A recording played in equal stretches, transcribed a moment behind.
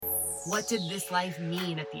what did this life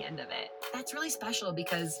mean at the end of it? That's really special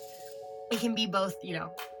because it can be both,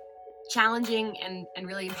 challenging and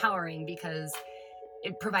really empowering because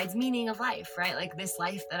it provides meaning of life, right? Like this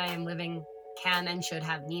life that I am living can and should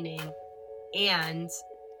have meaning. And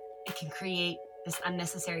it can create this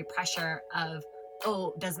unnecessary pressure of,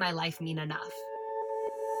 oh, does my life mean enough?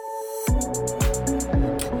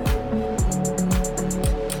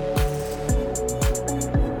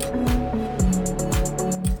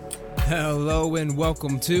 Hello and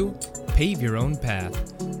welcome to Pave Your Own Path,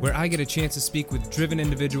 where I get a chance to speak with driven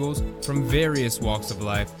individuals from various walks of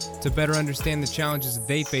life to better understand the challenges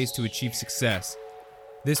they face to achieve success.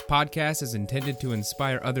 This podcast is intended to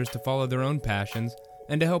inspire others to follow their own passions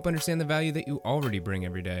and to help understand the value that you already bring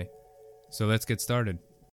every day. So let's get started.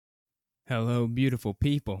 Hello, beautiful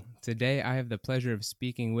people. Today I have the pleasure of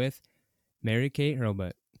speaking with Mary Kate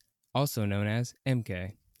Hurlbut, also known as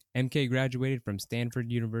MK. MK graduated from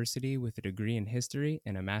Stanford University with a degree in history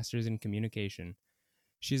and a master's in communication.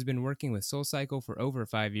 She's been working with SoulCycle for over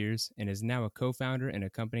 5 years and is now a co-founder in a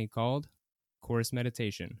company called Chorus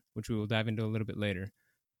Meditation, which we will dive into a little bit later.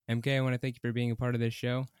 MK, I want to thank you for being a part of this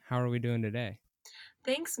show. How are we doing today?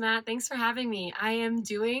 Thanks, Matt. Thanks for having me. I am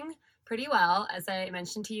doing pretty well. As I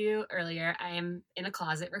mentioned to you earlier, I am in a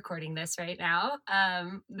closet recording this right now.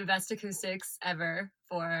 The best acoustics ever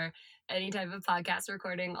for any type of podcast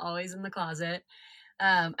recording, always in the closet.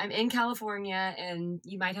 I'm in California, and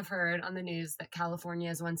you might have heard on the news that California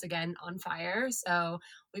is once again on fire. So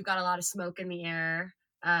we've got a lot of smoke in the air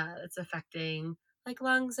that's affecting like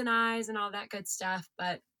lungs and eyes and all that good stuff.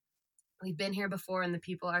 But we've been here before, and the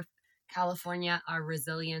people of California are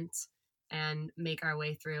resilient and make our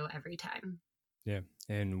way through every time. Yeah.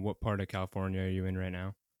 And what part of California are you in right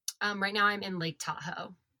now? Right now I'm in Lake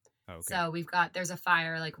Tahoe. Oh, okay. So there's a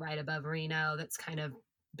fire like right above Reno that's kind of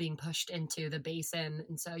being pushed into the basin.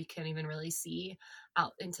 And so you can't even really see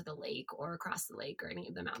out into the lake or across the lake or any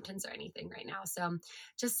of the mountains or anything right now. So I'm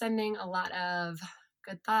just sending a lot of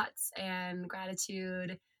good thoughts and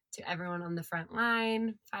gratitude to everyone on the front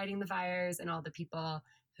line fighting the fires and all the people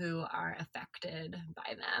who are affected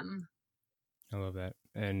by them. I love that.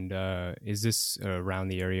 And is this around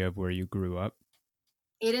the area of where you grew up?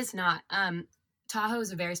 It is not. Tahoe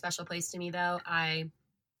is a very special place to me, though.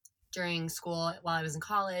 During school, while I was in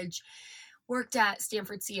college, worked at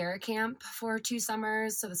Stanford Sierra Camp for 2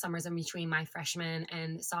 summers. So the summers in between my freshman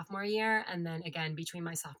and sophomore year, and then again between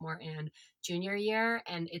my sophomore and junior year.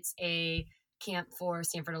 And it's a camp for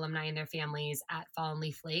Stanford alumni and their families at Fallen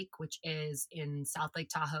Leaf Lake, which is in South Lake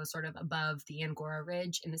Tahoe, sort of above the Angora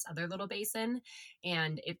Ridge in this other little basin.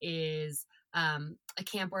 And it is a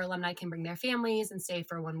camp where alumni can bring their families and stay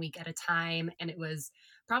for 1 week at a time. And it was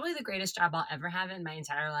probably the greatest job I'll ever have in my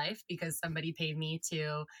entire life because somebody paid me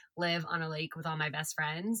to live on a lake with all my best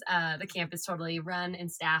friends. The camp is totally run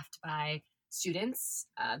and staffed by students.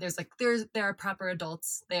 There are proper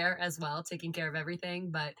adults there as well, taking care of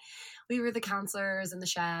everything, but we were the counselors and the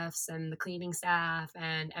chefs and the cleaning staff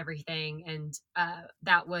and everything. And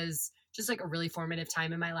that was just like a really formative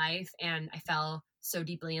time in my life. And I fell so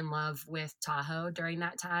deeply in love with Tahoe during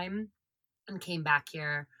that time and came back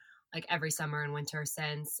here like every summer and winter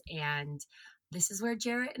since. And this is where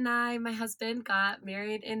Jarrett and I, my husband, got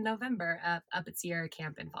married in November up at Sierra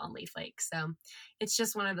Camp in Fallen Leaf Lake. So it's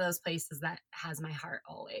just one of those places that has my heart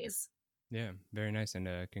always. Yeah, very nice. And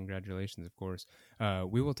congratulations, of course.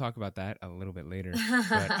 We will talk about that a little bit later,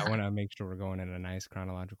 but I want to make sure we're going in a nice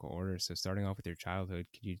chronological order. So starting off with your childhood,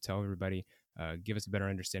 could you tell everybody, give us a better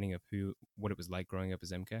understanding of what it was like growing up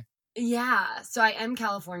as MK? Yeah, so I am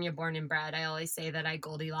California born and bred. I always say that I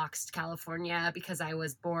Goldilocks California because I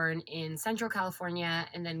was born in Central California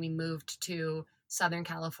and then we moved to Southern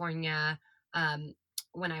California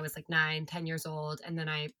when I was like 9-10 years old. And then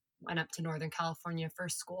I went up to Northern California for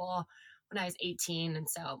school when I was 18. And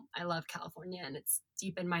so I love California and it's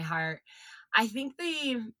deep in my heart. I think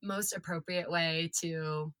the most appropriate way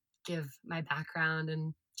to give my background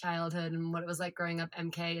and childhood and what it was like growing up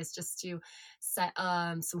MK is just to set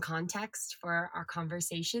some context for our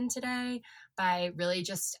conversation today by really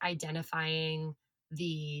just identifying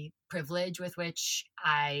the privilege with which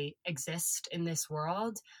I exist in this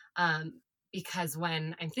world. Because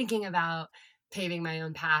when I'm thinking about paving my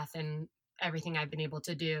own path and everything I've been able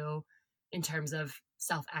to do in terms of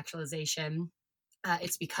self-actualization,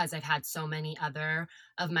 it's because I've had so many other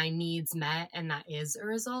of my needs met, and that is a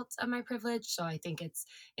result of my privilege. So I think it's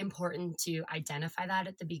important to identify that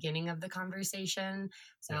at the beginning of the conversation.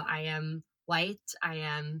 So yeah. I am white, I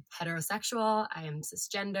am heterosexual, I am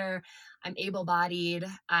cisgender, I'm able-bodied.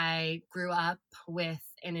 I grew up with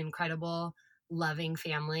an incredible, loving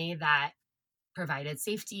family that provided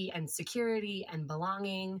safety and security and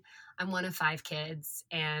belonging. I'm one of 5 kids,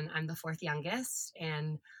 and I'm the 4th youngest,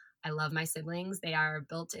 and I love my siblings. They are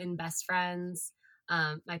built-in best friends.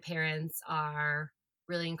 My parents are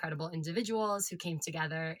really incredible individuals who came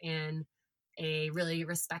together in a really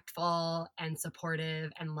respectful and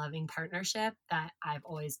supportive and loving partnership that I've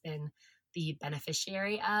always been the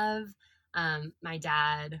beneficiary of. My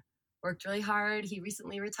dad worked really hard. He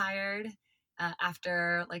recently retired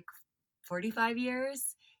after like 45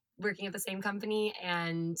 years working at the same company,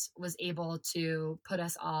 and was able to put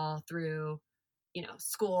us all through,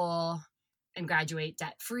 school and graduate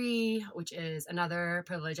debt free, which is another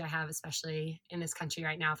privilege I have, especially in this country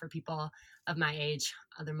right now for people of my age,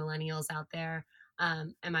 other millennials out there.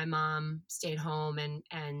 And my mom stayed home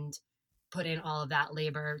and put in all of that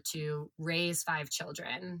labor to raise 5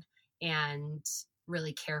 children and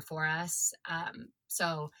really care for us.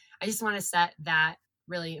 So I just want to set that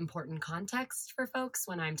really important context for folks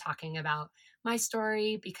when I'm talking about my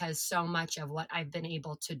story, because so much of what I've been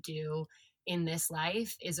able to do in this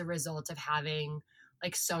life is a result of having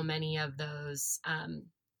like so many of those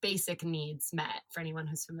basic needs met. For anyone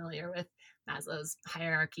who's familiar with Maslow's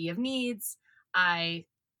hierarchy of needs, I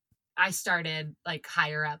started like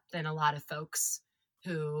higher up than a lot of folks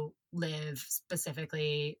who live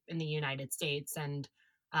specifically in the United States and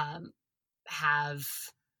have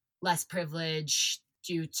less privilege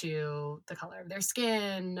due to the color of their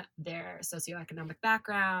skin, their socioeconomic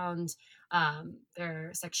background, their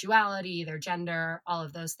sexuality, their gender, all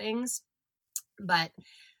of those things. But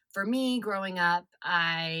for me, growing up,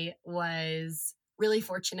 I was really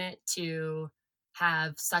fortunate to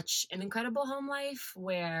have such an incredible home life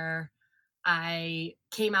where I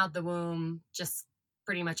came out the womb just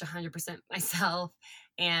pretty much 100% myself,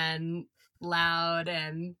 and loud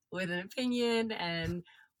and with an opinion and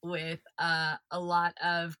with a lot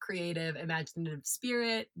of creative, imaginative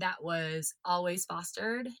spirit that was always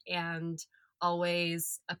fostered and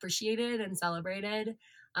always appreciated and celebrated.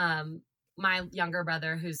 My younger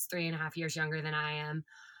brother, who's 3.5 years younger than I am,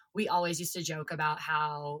 we always used to joke about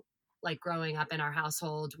how, like, growing up in our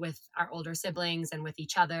household with our older siblings and with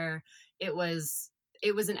each other, it was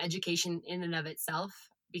an education in and of itself,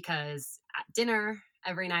 because at dinner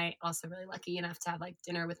every night, also really lucky enough to have like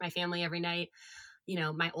dinner with my family every night,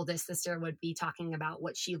 my oldest sister would be talking about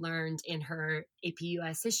what she learned in her AP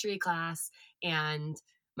US history class, and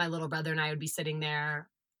my little brother and I would be sitting there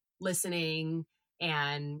listening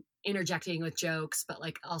and interjecting with jokes, but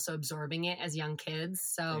like also absorbing it as young kids.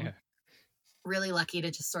 So Yeah. really lucky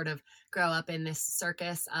to just sort of grow up in this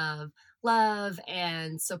circus of love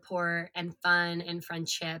and support and fun and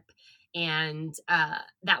friendship. And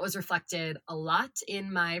that was reflected a lot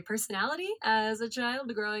in my personality as a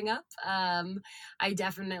child growing up. I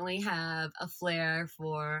definitely have a flair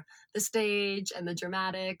for the stage and the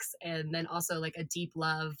dramatics, and then also like a deep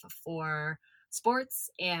love for sports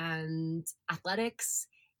and athletics.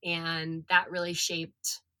 And that really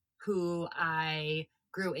shaped who I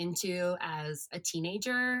grew into as a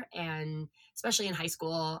teenager. And especially in high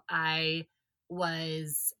school, I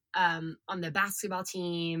was on the basketball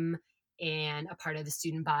team and a part of the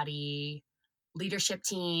student body leadership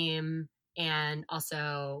team, and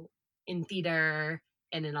also in theater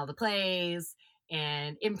and in all the plays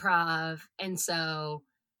and improv. And so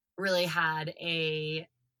really had a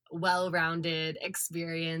well-rounded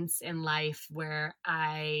experience in life where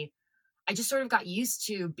I just sort of got used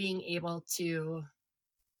to being able to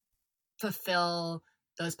fulfill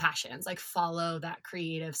those passions, like follow that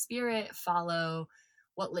creative spirit, follow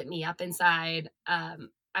what lit me up inside.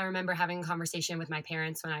 I remember having a conversation with my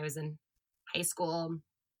parents when I was in high school,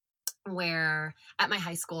 where at my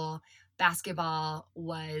high school, basketball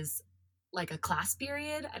was like a class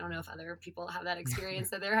period. I don't know if other people have that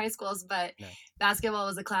experience at their high schools, but No. basketball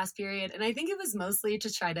was a class period. And I think it was mostly to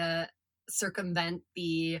try to circumvent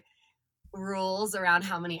the rules around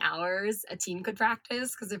how many hours a team could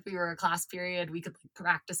practice, because if we were a class period, we could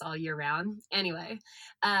practice all year round. Anyway,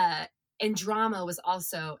 and drama was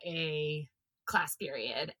also a class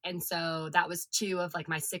period, and so that was 2 of like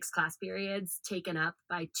my 6 class periods taken up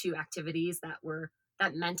by 2 activities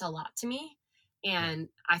that meant a lot to me, and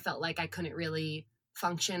I felt like I couldn't really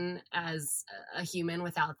function as a human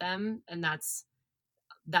without them. And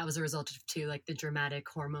that was a result of too, like the dramatic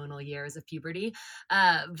hormonal years of puberty.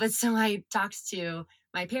 But so I talked to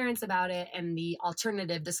my parents about it, and the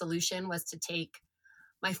solution was to take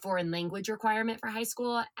my foreign language requirement for high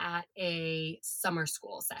school at a summer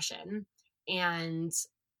school session. And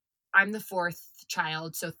I'm the 4th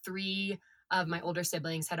child. So 3 of my older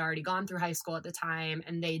siblings had already gone through high school at the time,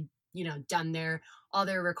 and they'd, done all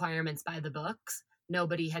their requirements by the books.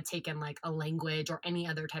 nobody had taken like a language or any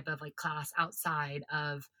other type of like class outside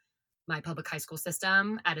of my public high school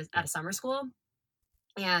system at a summer school.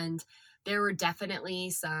 And there were definitely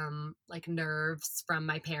some like nerves from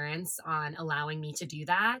my parents on allowing me to do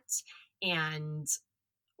that. And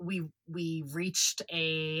we've reached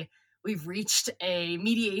a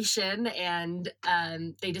mediation, and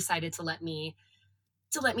they decided to let me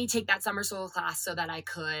take that summer school class so that I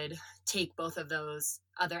could take both of those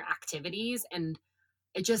other activities. And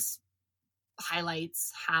it just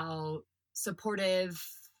highlights how supportive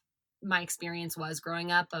my experience was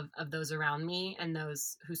growing up of those around me and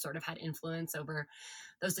those who sort of had influence over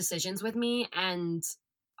those decisions with me, and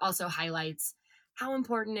also highlights how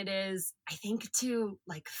important it is, I think, to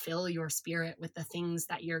like fill your spirit with the things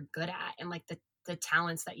that you're good at and like the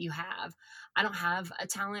talents that you have. I don't have a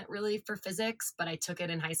talent really for physics, but I took it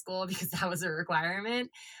in high school because that was a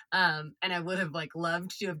requirement. And I would have like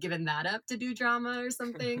loved to have given that up to do drama or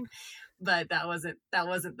something, but that wasn't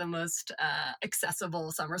the most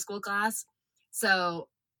accessible summer school class. So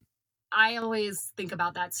I always think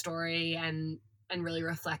about that story and really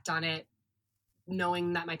reflect on it,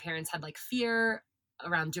 knowing that my parents had like fear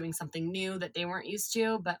around doing something new that they weren't used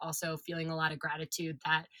to, but also feeling a lot of gratitude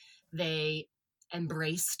that they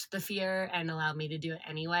embraced the fear and allowed me to do it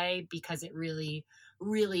anyway, because it really,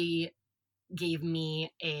 really gave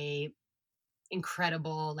me a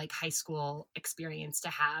incredible like high school experience to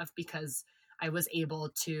have, because I was able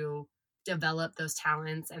to develop those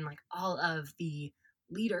talents and like all of the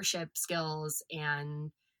leadership skills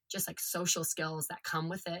and just like social skills that come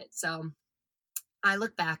with it. So I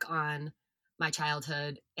look back on my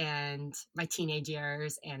childhood and my teenage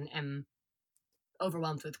years and am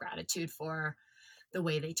overwhelmed with gratitude for the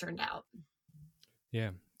way they turned out.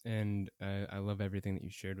 Yeah, and I love everything that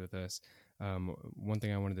you shared with us. One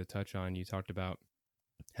thing I wanted to touch on, you talked about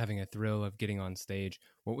having a thrill of getting on stage.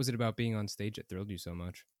 What was it about being on stage that thrilled you so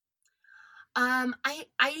much?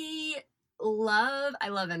 I love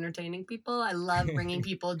entertaining people. I love bringing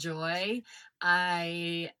people joy.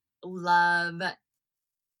 I love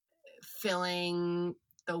filling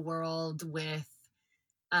the world with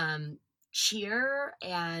cheer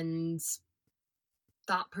and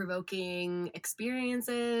thought-provoking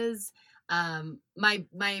experiences.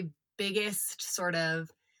 My biggest sort of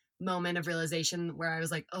moment of realization where I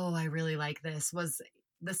was like, oh, I really like this, was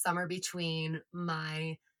the summer between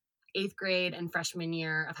my 8th grade and freshman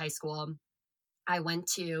year of high school. I went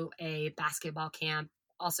to a basketball camp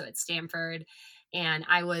also at Stanford, and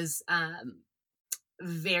I was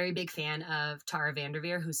very big fan of Tara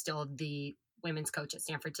Vanderveer, who's still the women's coach at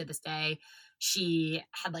Stanford to this day. She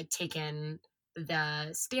had like taken the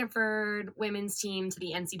Stanford women's team to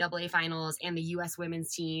the NCAA finals and the US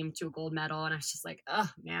women's team to a gold medal. And I was just like, oh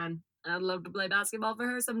man, I'd love to play basketball for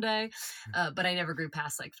her someday. But I never grew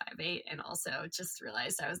past like 5'8", and also just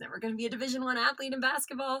realized I was never going to be a Division I athlete in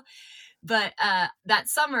basketball. But that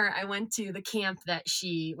summer I went to the camp that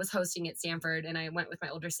she was hosting at Stanford, and I went with my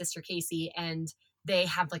older sister, Casey, and they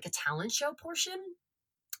have like a talent show portion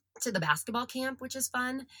to the basketball camp, which is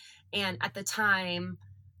fun. And at the time,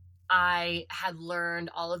 I had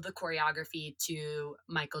learned all of the choreography to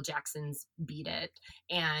Michael Jackson's Beat It.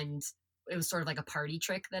 And it was sort of like a party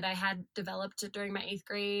trick that I had developed during my 8th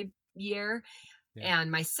grade year. Yeah.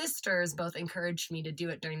 And my sisters both encouraged me to do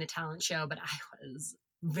it during the talent show, but I was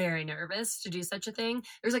very nervous to do such a thing.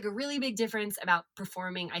 There's like a really big difference about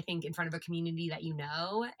performing, I think, in front of a community that you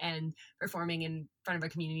know and performing in front of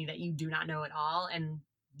a community that you do not know at all. And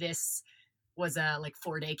this was a like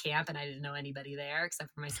 4-day camp, and I didn't know anybody there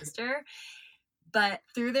except for my sister. But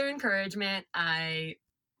through their encouragement, I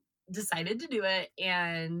decided to do it,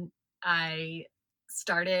 and I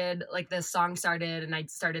started, like the song started, and I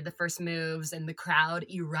started the first moves, and the crowd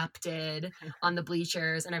erupted on the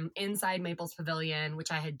bleachers, and I'm inside Maples Pavilion,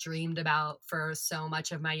 which I had dreamed about for so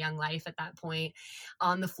much of my young life at that point,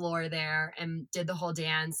 on the floor there, and did the whole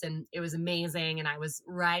dance, and it was amazing, and I was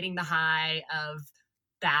riding the high of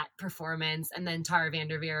that performance. And then Tara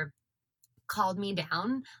Vanderveer called me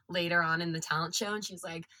down later on in the talent show, and she's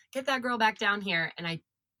like, get that girl back down here. And I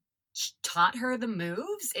taught her the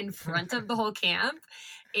moves in front of the whole camp.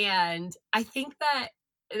 And I think that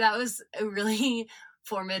was a really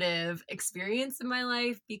formative experience in my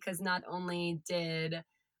life, because not only did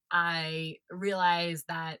I realize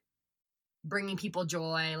that bringing people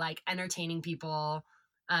joy, like entertaining people,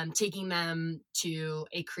 taking them to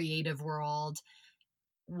a creative world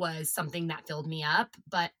was something that filled me up,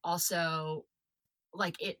 but also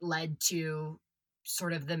like it led to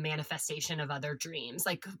sort of the manifestation of other dreams,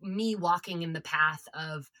 like me walking in the path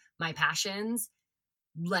of my passions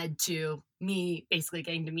led to me basically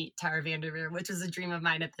getting to meet Tara Vanderveer, which was a dream of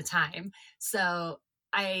mine at the time. So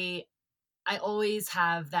I always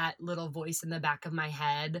have that little voice in the back of my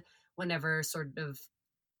head whenever sort of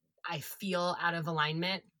I feel out of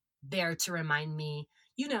alignment, there to remind me,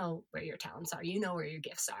 you know where your talents are, you know where your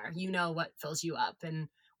gifts are, you know what fills you up and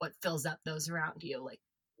what fills up those around you. Like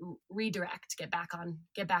redirect, get back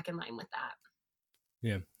in line with that.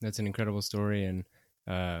 Yeah, that's an incredible story. And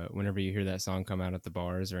whenever you hear that song come out at the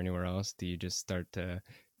bars or anywhere else, do you just start to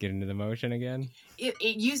get into the motion again? It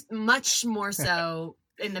used much more so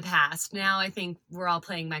in the past. Now I think we're all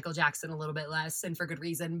playing Michael Jackson a little bit less, and for good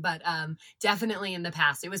reason, but definitely in the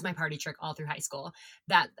past, it was my party trick all through high school.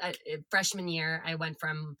 That freshman year, I went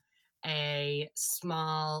from a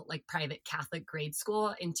small, like, private Catholic grade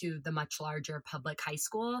school into the much larger public high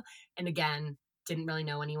school. And again, didn't really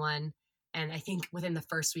know anyone. And I think within the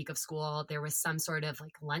first week of school, there was some sort of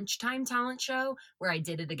like lunchtime talent show where I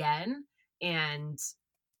did it again. And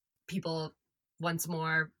people once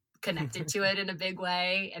more connected to it in a big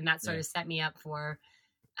way. And that sort of set me up for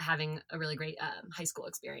having a really great high school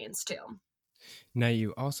experience too. Now,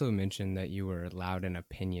 you also mentioned that you were loud and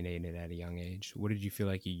opinionated at a young age. What did you feel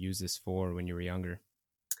like you used this for when you were younger?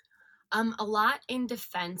 A lot in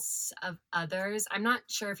defense of others. I'm not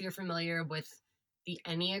sure if you're familiar with the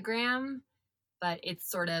Enneagram, but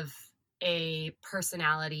it's sort of a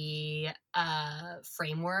personality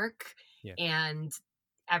framework. Yeah. And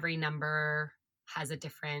every number has a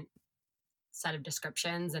different set of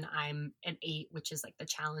descriptions, and I'm an 8, which is like the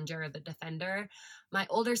challenger or the defender. My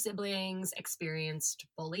older siblings experienced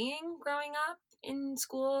bullying growing up in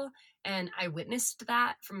school, and I witnessed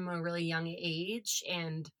that from a really young age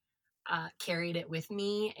and carried it with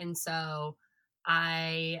me. And so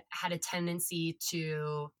I had a tendency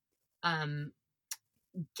to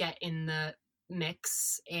get in the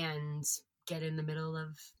mix and get in the middle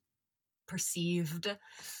of perceived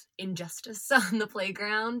injustice on the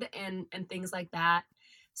playground and things like that.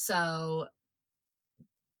 So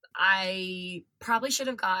I probably should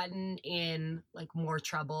have gotten in like more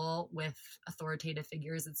trouble with authoritative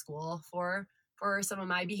figures at school for some of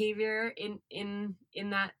my behavior in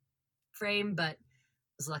that frame, but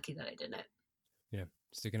was lucky that I didn't. Yeah,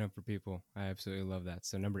 sticking up for people. I absolutely love that.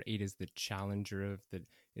 So number 8 is the challenger of the.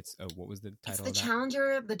 It's what was the title? It's the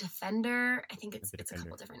challenger, the defender. I think it's a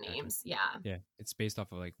couple different names. Yeah. Yeah, it's based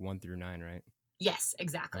off of like 1 through 9, right? Yes,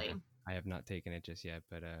 exactly. Okay. I have not taken it just yet,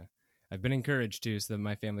 but I've been encouraged to, so that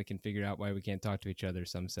my family can figure out why we can't talk to each other.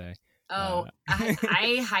 Some say. Oh,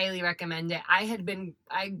 I highly recommend it. I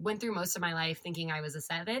went through most of my life thinking I was a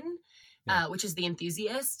 7, which is the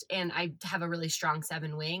enthusiast, and I have a really strong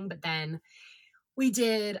 7 wing. But then I was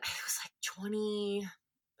like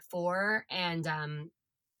 24, and I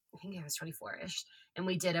think I was 24-ish, and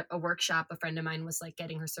we did a workshop. A friend of mine was like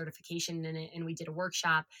getting her certification in it, and we did a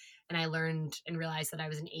workshop, and I learned and realized that I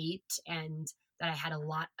was an 8 and that I had a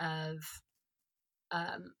lot of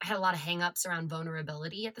hangups around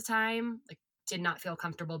vulnerability at the time. Like, did not feel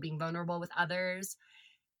comfortable being vulnerable with others.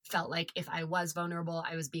 Felt like if I was vulnerable,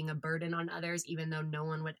 I was being a burden on others, even though no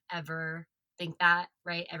one would ever think that,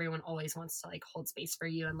 right? Everyone always wants to like hold space for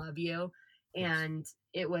you and love you. And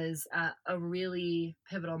it was a really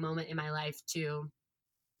pivotal moment in my life to,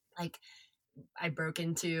 like, I broke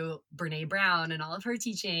into Brene Brown and all of her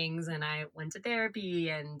teachings, and I went to therapy,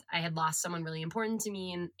 and I had lost someone really important to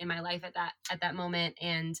me in my life at that moment,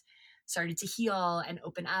 and started to heal and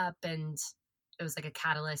open up. And it was like a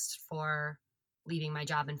catalyst for leaving my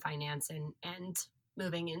job in finance and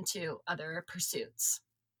moving into other pursuits.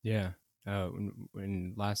 Yeah.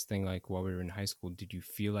 And last thing, like while we were in high school, did you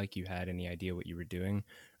feel like you had any idea what you were doing,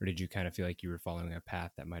 or did you kind of feel like you were following a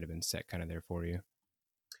path that might have been set kind of there for you?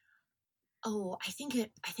 Oh, I think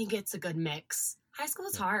it's a good mix. High school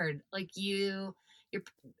is hard. Like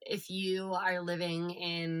if you are living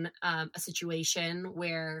in a situation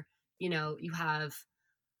where, you know, you have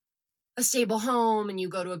a stable home and you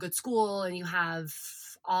go to a good school and you have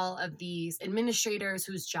all of these administrators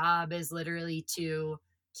whose job is literally to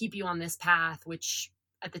keep you on this path, which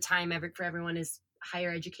at the time for everyone is higher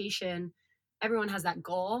education. Everyone has that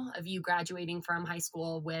goal of you graduating from high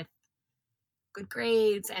school with good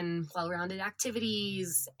grades and well-rounded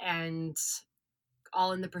activities, and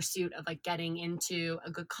all in the pursuit of like getting into a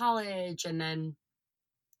good college, and then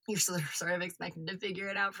you're sort of expected to figure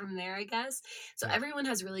it out from there, I guess. So everyone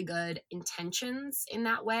has really good intentions in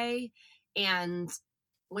that way, and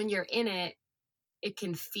when you're in it, it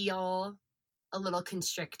can feel a little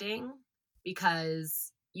constricting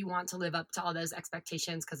because you want to live up to all those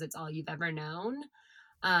expectations because it's all you've ever known.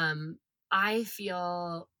 I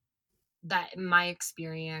feel that in my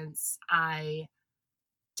experience, I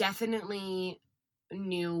definitely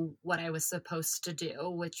knew what I was supposed to do,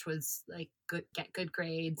 which was like get good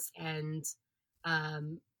grades and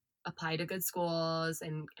apply to good schools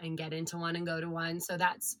and get into one and go to one. So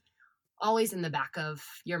that's always in the back of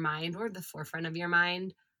your mind or the forefront of your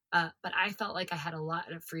mind. But I felt like I had a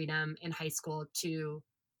lot of freedom in high school to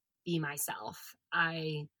be myself.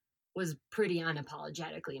 I was pretty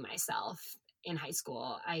unapologetically myself in high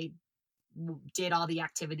school. I did all the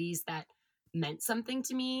activities that meant something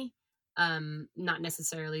to me, not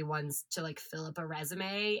necessarily ones to like fill up a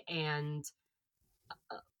resume, and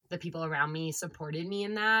the people around me supported me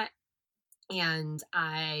in that. And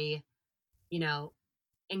I, you know,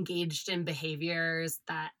 engaged in behaviors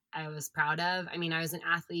that I was proud of. I mean, I was an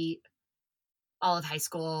athlete all of high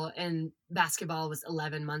school, and basketball was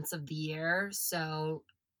 11 months of the year. So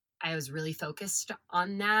I was really focused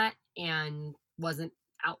on that and wasn't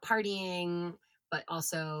out partying, but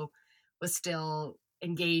also was still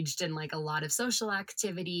engaged in like a lot of social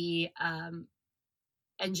activity, and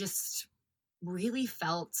just really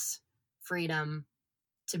felt freedom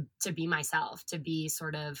to be myself, to be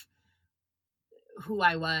sort of who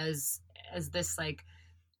I was as this like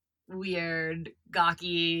weird,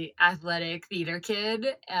 gawky, athletic theater kid,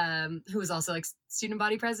 who was also like student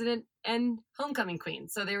body president and homecoming queen.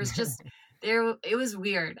 So there was just it was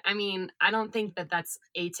weird. I mean, I don't think that that's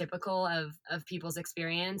atypical of people's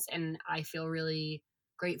experience, and I feel really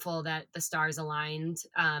grateful that the stars aligned,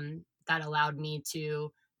 that allowed me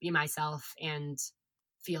to be myself and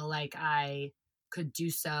feel like I could do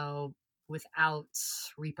so without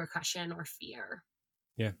repercussion or fear.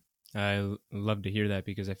 Yeah, love to hear that,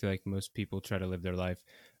 because I feel like most people try to live their life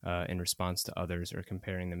in response to others or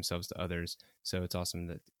comparing themselves to others. So it's awesome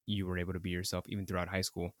that you were able to be yourself even throughout high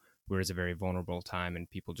school, where it's a very vulnerable time and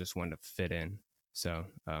people just want to fit in. So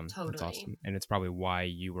Totally. that's awesome. And it's probably why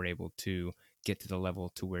you were able to get to the level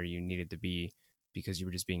to where you needed to be, because you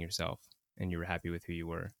were just being yourself and you were happy with who you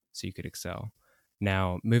were, so you could excel.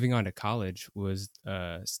 Now, moving on to college, was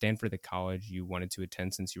Stanford the college you wanted to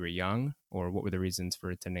attend since you were young, or what were the reasons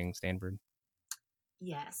for attending Stanford?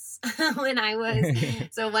 Yes. when I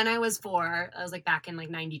was 4, I was like back in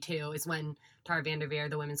like 92 is when Tara Vanderveer,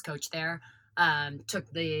 the women's coach there,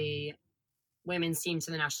 took the women's team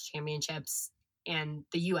to the national championships and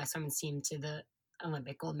the U.S. women's team to the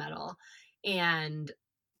Olympic gold medal. And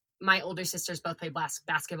my older sisters both played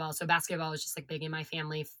basketball. So basketball was just like big in my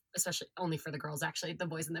family, especially only for the girls, actually. The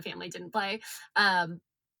boys in the family didn't play. But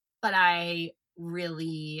I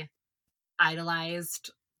really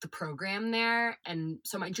idolized the program there. And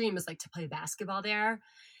so my dream was like to play basketball there.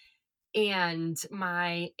 And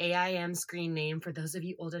my AIM screen name, for those of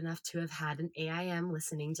you old enough to have had an AIM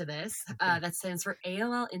listening to this, that stands for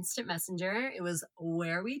AOL Instant Messenger. It was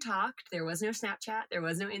where we talked. There was no Snapchat. There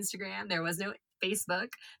was no Instagram. There was no Facebook.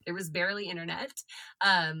 There was barely internet.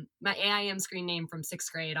 My AIM screen name from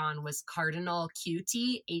 6th grade on was Cardinal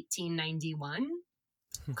QT 1891.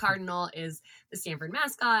 Cardinal is the Stanford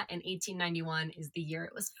mascot, and 1891 is the year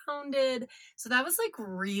it was founded. So that was like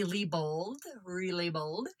really bold, really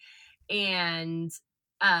bold. And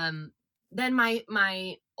then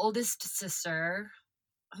my oldest sister,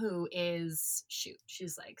 who is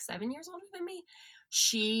she's like 7 years older than me,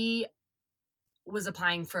 she was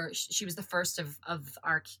applying she was the first of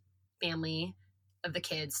our family of the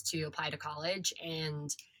kids to apply to college, and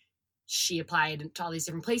she applied to all these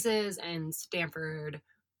different places, and Stanford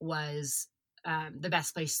was the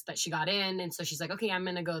best place that she got in. And so she's like, okay, I'm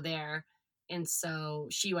gonna go there. And so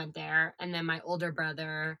she went there. And then my older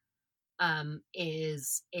brother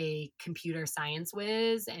is a computer science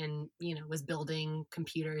whiz, and was building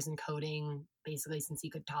computers and coding basically since he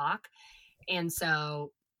could talk. And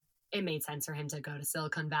so it made sense for him to go to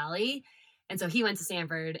Silicon Valley. And so he went to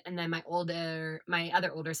Stanford. And then my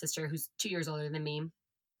other older sister, who's 2 years older than me,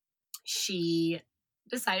 she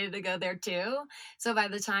decided to go there too. So by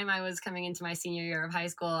the time I was coming into my senior year of high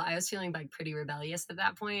school, I was feeling like pretty rebellious at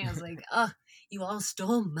that point. I was like, oh, you all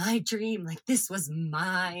stole my dream. Like, this was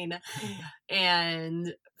mine.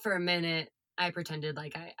 And for a minute, I pretended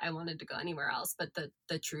like I wanted to go anywhere else. But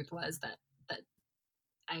the truth was that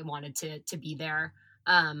I wanted to be there.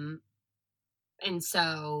 And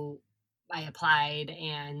so I applied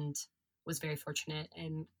and was very fortunate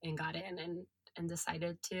and got in and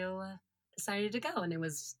decided to go. And it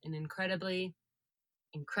was an incredibly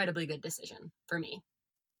good decision for me.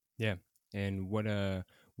 Yeah. And what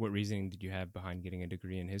reasoning did you have behind getting a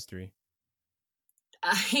degree in history?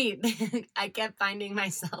 I kept finding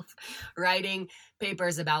myself writing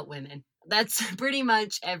papers about women. That's pretty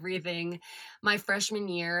much everything. My freshman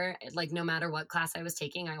year, like no matter what class I was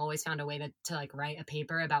taking, I always found a way to like write a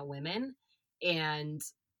paper about women. And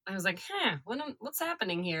I was like, what's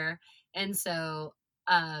happening here? And so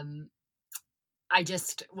um, I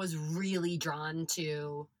just was really drawn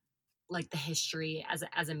to like the history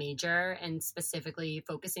as a major, and specifically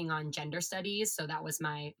focusing on gender studies. So that was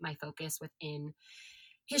my focus within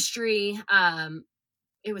history.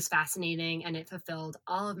 It was fascinating, and it fulfilled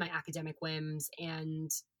all of my academic whims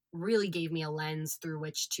and really gave me a lens through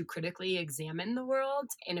which to critically examine the world.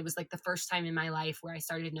 And it was like the first time in my life where I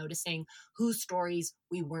started noticing whose stories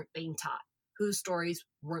we weren't being taught, whose stories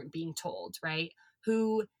weren't being told, right?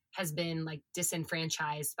 Who has been like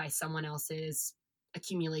disenfranchised by someone else's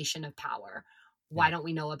accumulation of power. Why Yeah. don't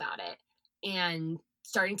we know about it? And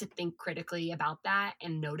starting to think critically about that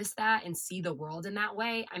and notice that and see the world in that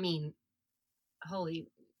way. I mean, holy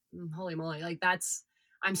holy moly, like that's,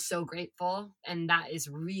 I'm so grateful. And that is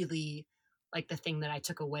really like the thing that I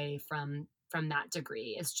took away from that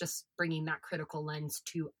degree, is just bringing that critical lens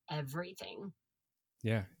to everything.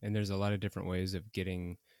 Yeah, and there's a lot of different ways of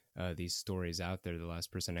getting these stories out there. The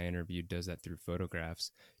last person I interviewed does that through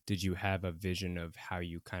photographs. Did you have a vision of how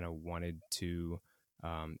you kind of wanted to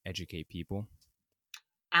educate people?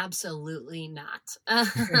 Absolutely not.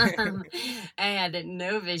 I had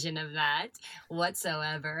no vision of that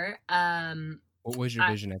whatsoever. What was your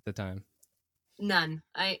I, vision at the time? none.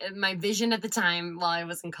 My vision at the time while I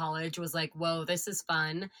was in college was like, whoa, this is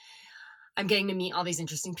fun. I'm getting to meet all these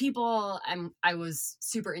interesting people. I was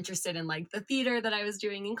super interested in like the theater that I was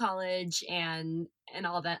doing in college, and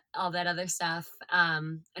all that other stuff,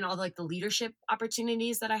 and all like the leadership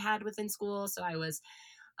opportunities that I had within school. So I was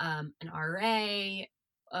an RA,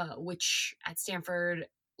 which at Stanford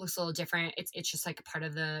looks a little different. It's just like a part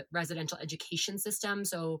of the residential education system.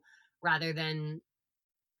 So rather than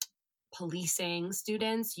policing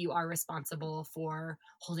students, you are responsible for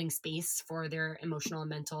holding space for their emotional and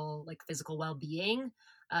mental, like physical well-being,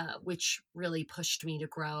 which really pushed me to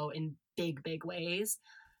grow in big ways,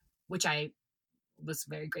 which I was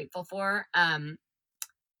very grateful for. And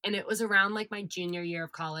it was around like my junior year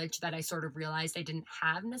of college that I sort of realized I didn't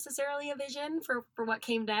have necessarily a vision for what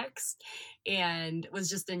came next, and was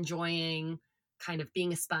just enjoying kind of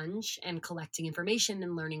being a sponge and collecting information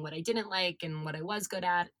and learning what I didn't like and what I was good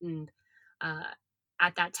at. And uh,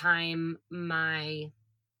 at that time, my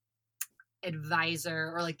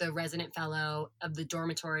advisor, or like the resident fellow of the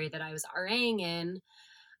dormitory that I was RAing in,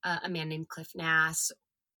 a man named Cliff Nass,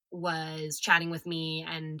 was chatting with me,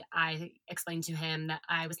 and I explained to him that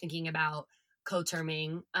I was thinking about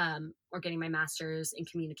co-terming, or getting my master's in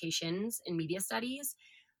communications and media studies,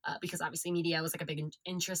 because obviously media was like a big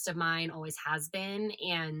interest of mine, always has been,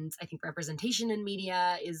 and I think representation in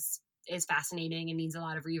media is fascinating and needs a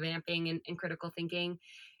lot of revamping and critical thinking.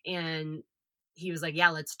 And he was like, "Yeah,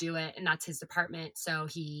 let's do it," and that's his department. So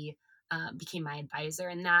he became my advisor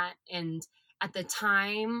in that. And at the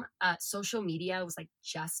time, social media was like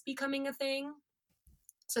just becoming a thing.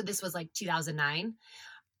 So this was like 2009.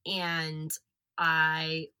 And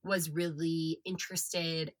I was really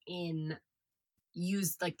interested in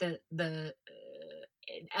the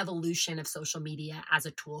evolution of social media as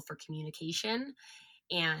a tool for communication,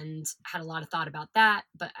 and had a lot of thought about that.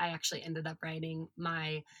 But I actually ended up writing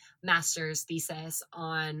my master's thesis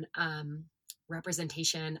on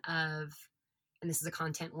representation of, and this is a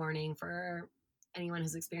content warning for anyone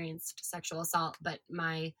who's experienced sexual assault, but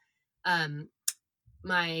um,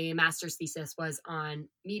 my master's thesis was on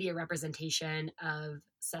media representation of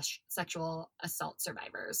sexual assault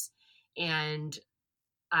survivors. And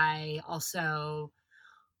I also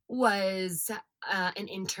was an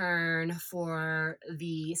intern for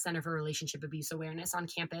the Center for Relationship Abuse Awareness on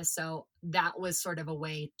campus. So that was sort of a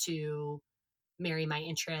way to marry my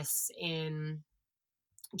interests in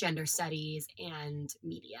gender studies and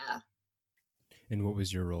media. And what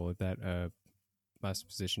was your role at that last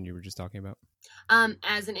position you were just talking about?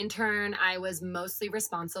 As an intern, I was mostly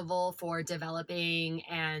responsible for developing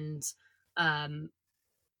and um,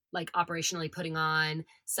 like operationally putting on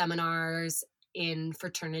seminars in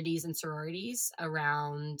fraternities and sororities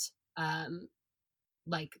around um,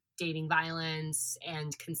 like dating violence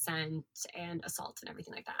and consent and assault and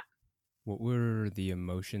everything like that. What were the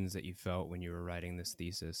emotions that you felt when you were writing this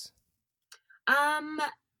thesis? Um,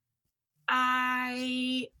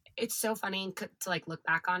 I it's so funny to like look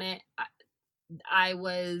back on it. I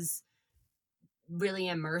was really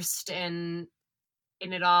immersed in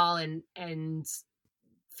it all, and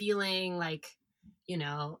feeling like,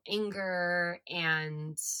 anger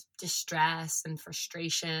and distress and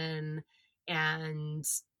frustration. And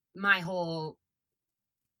my whole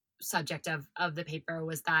subject of the paper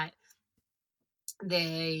was that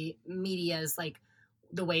the media is like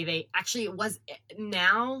the way they actually, it was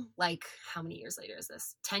now, like, how many years later is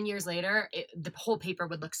this? 10 years later, the whole paper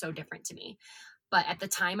would look so different to me. But at the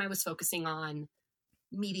time I was focusing on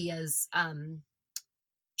media's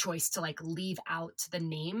choice to like leave out the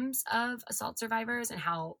names of assault survivors and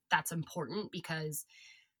how that's important because,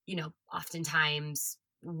 you know, oftentimes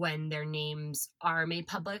when their names are made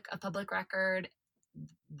public, a public record,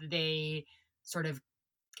 they sort of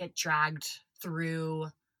get dragged through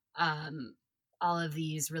all of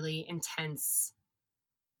these really intense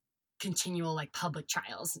continual like public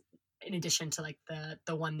trials in addition to like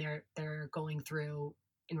the one they're going through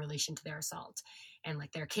in relation to their assault, and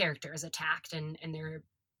like their character is attacked and they're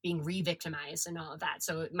being re-victimized and all of that.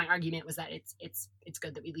 So my argument was that it's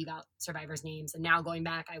good that we leave out survivors' names. And now going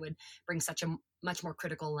back, I would bring such a much more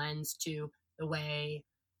critical lens to the way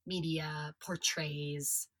media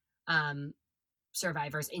portrays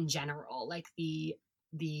survivors in general, like the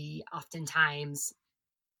oftentimes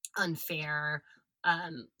unfair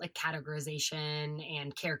like categorization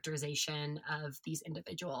and characterization of these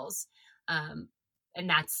individuals. And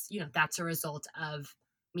that's, you know, that's a result of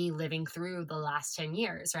me living through the last 10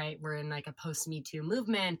 years, right? We're in like a post Me Too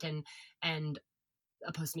movement and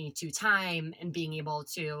a post Me Too time, and being able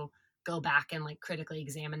to go back and like critically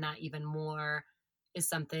examine that even more is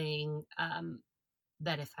something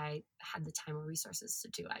that if I had the time or resources to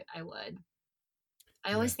do, I would.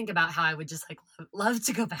 I always think about how I would just like love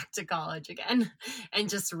to go back to college again and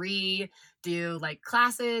just redo like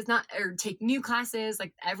classes, or take new classes.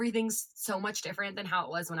 Like everything's so much different than how it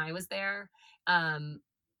was when I was there.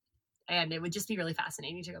 And it would just be really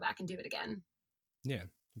fascinating to go back and do it again. Yeah,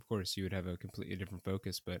 of course, you would have a completely different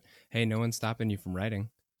focus, but hey, no one's stopping you from writing.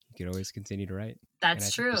 You could always continue to write.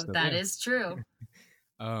 That's true. That is true.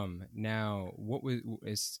 Now, what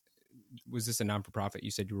was this a non-for-profit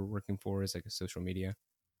you said you were working for as like a social media?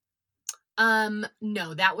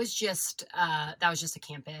 No, that was just a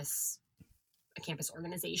campus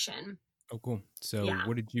organization. Oh, cool. So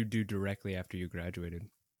what did you do directly after you graduated?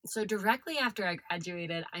 So directly after I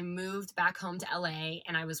graduated, I moved back home to LA,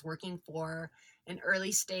 and I was working for an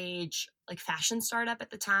early stage like fashion startup at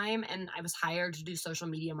the time, and I was hired to do social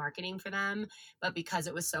media marketing for them. But because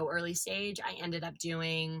it was so early stage, I ended up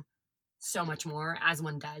doing so much more, as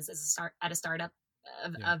one does at a startup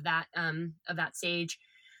of that stage.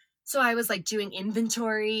 So I was like doing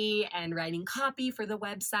inventory and writing copy for the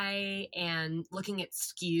website and looking at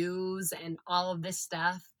SKUs and all of this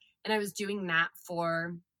stuff. And I was doing that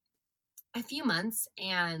for a few months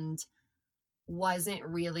and wasn't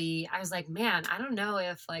really, I was like, man, I don't know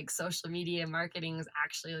if like social media marketing is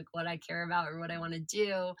actually like what I care about or what I want to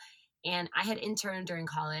do. And I had interned during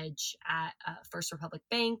college at First Republic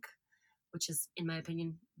Bank, which is, in my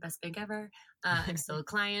opinion, best bank ever. I'm still a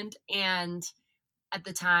client. And at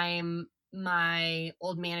the time, my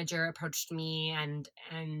old manager approached me and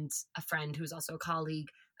a friend who's also a colleague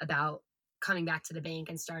about coming back to the bank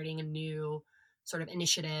and starting a new sort of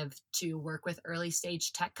initiative to work with early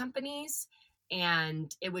stage tech companies.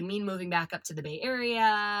 And it would mean moving back up to the Bay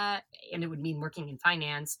Area, and it would mean working in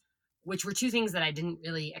finance, which were two things that I didn't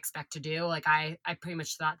really expect to do. Like I pretty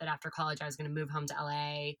much thought that after college, I was going to move home to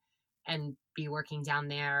LA and be working down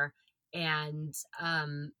there. And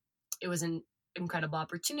it was an incredible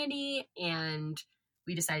opportunity, and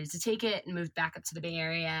we decided to take it and moved back up to the Bay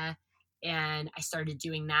Area. And I started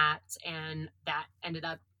doing that, and that ended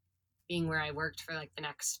up being where I worked for like the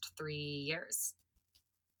next 3 years.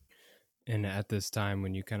 And at this time,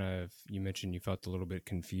 when you mentioned you felt a little bit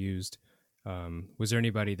confused, was there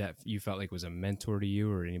anybody that you felt like was a mentor to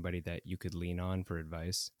you, or anybody that you could lean on for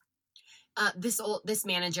advice? This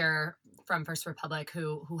manager from First Republic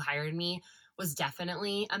who hired me was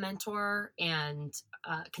definitely a mentor, and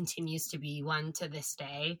continues to be one to this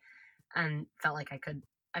day, and felt like I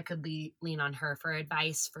could lean on her for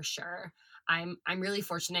advice for sure. I'm really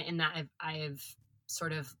fortunate in that I've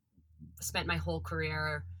sort of spent my whole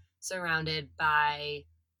career surrounded by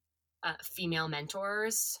female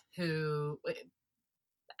mentors who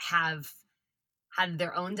have had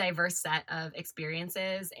their own diverse set of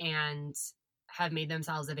experiences and have made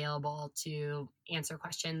themselves available to answer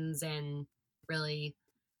questions and really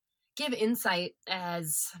give insight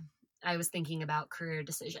as I was thinking about career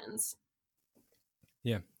decisions.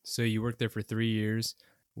 Yeah. So you worked there for 3 years.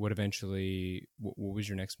 What was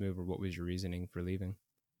your next move, or what was your reasoning for leaving?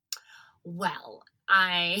 Well,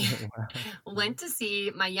 I went to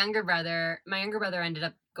see my younger brother. My younger brother ended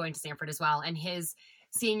up going to Stanford as well. And his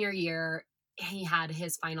senior year, he had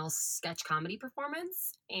his final sketch comedy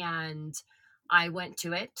performance, and I went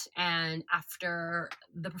to it. And after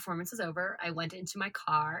the performance was over, I went into my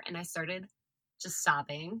car and I started just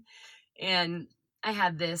sobbing. And I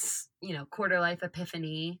had this, quarter life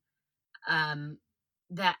epiphany,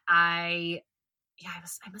 that I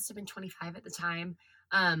must have been 25 at the time.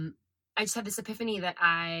 I just had this epiphany that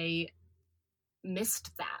I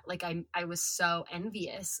missed that. Like I was so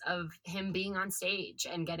envious of him being on stage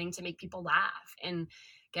and getting to make people laugh and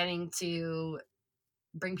getting to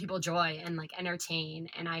bring people joy and like entertain.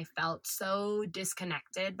 And I felt so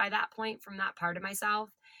disconnected by that point from that part of myself.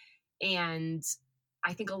 And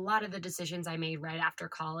I think a lot of the decisions I made right after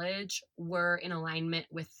college were in alignment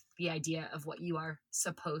with the idea of what you are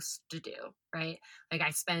supposed to do, right? Like I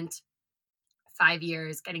spent 5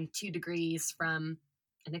 years getting 2 degrees from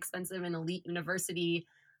an expensive and elite university.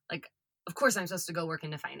 Like, of course I'm supposed to go work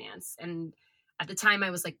into finance. And at the time I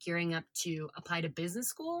was like gearing up to apply to business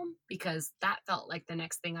school because that felt like the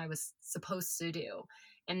next thing I was supposed to do.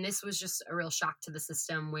 And this was just a real shock to the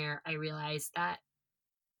system where I realized that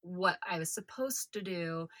what I was supposed to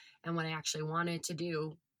do and what I actually wanted to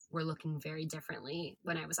do were looking very differently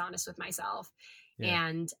when I was honest with myself. Yeah.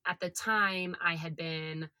 And at the time I had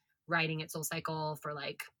been writing at SoulCycle for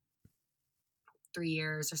like 3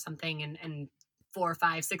 years or something and 4,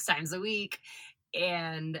 5, 6 times a week.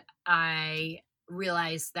 And I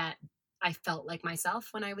realized that I felt like myself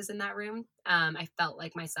when I was in that room. I felt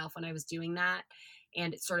like myself when I was doing that.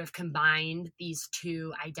 And it sort of combined these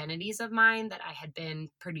 2 identities of mine that I had been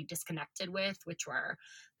pretty disconnected with, which were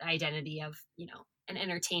the identity of, an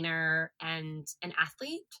entertainer and an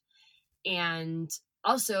athlete. And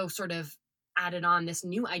also sort of added on this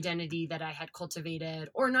new identity that I had cultivated,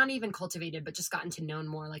 or not even cultivated, but just gotten to know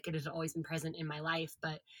more. Like it had always been present in my life,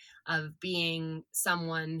 but of being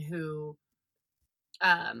someone who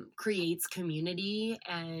creates community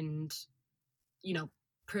and,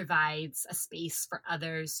 provides a space for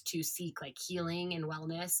others to seek like healing and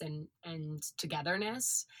wellness and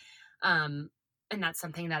togetherness. And that's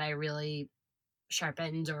something that I really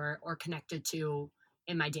sharpened or connected to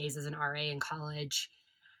in my days as an RA in college.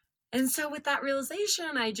 And so with that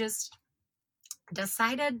realization, I just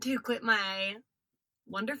decided to quit my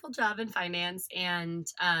wonderful job in finance and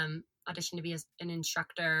audition to be an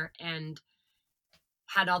instructor, and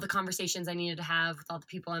had all the conversations I needed to have with all the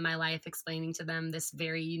people in my life, explaining to them this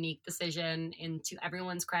very unique decision. And to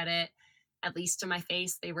everyone's credit, at least to my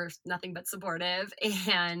face, they were nothing but supportive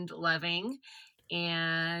and loving.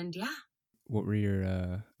 And yeah. What were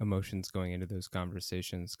your emotions going into those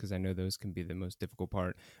conversations? Because I know those can be the most difficult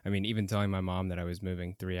part. I mean, even telling my mom that I was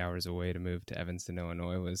moving 3 hours away to move to Evanston,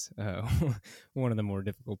 Illinois was one of the more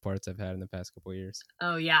difficult parts I've had in the past couple of years.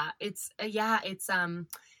 Oh yeah.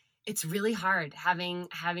 It's really hard having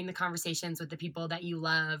the conversations with the people that you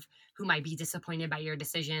love who might be disappointed by your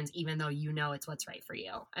decisions, even though it's what's right for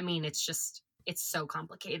you. I mean, it's so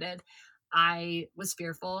complicated. I was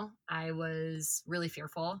fearful. I was really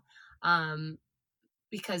fearful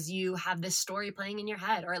because you have this story playing in your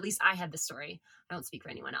head, or at least I had this story. I don't speak for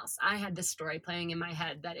anyone else. I had this story playing in my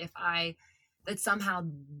head that that somehow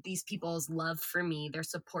these people's love for me, their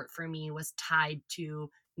support for me was tied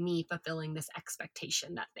to me fulfilling this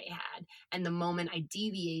expectation that they had. And the moment I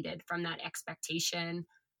deviated from that expectation,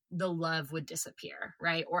 the love would disappear,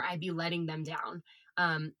 right? Or I'd be letting them down.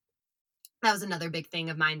 That was another big thing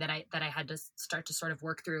of mine that I had to start to sort of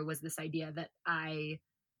work through, was this idea that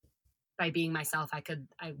by being myself,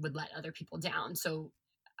 I would let other people down. So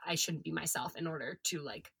I shouldn't be myself in order to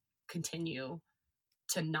like continue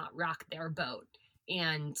to not rock their boat.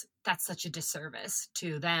 And that's such a disservice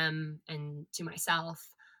to them and to myself.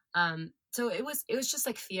 So it was just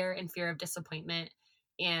like fear of disappointment.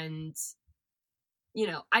 And,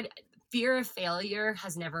 fear of failure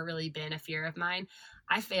has never really been a fear of mine.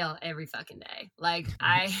 I fail every fucking day. Like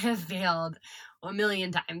I have failed 1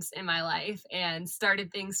 million times in my life and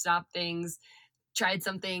started things, stopped things, tried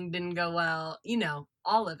something, didn't go well,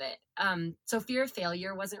 all of it. So fear of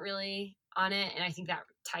failure wasn't really on it. And I think that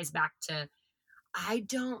ties back to, I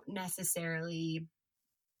don't necessarily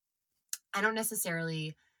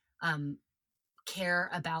care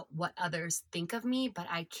about what others think of me, but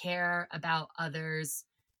I care about others'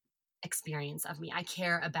 experience of me. I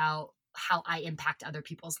care about how I impact other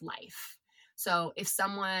people's life. So if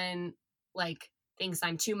someone like thinks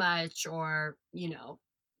I'm too much or,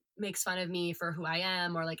 makes fun of me for who I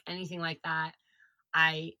am or like anything like that,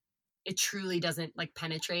 it truly doesn't like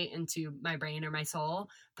penetrate into my brain or my soul.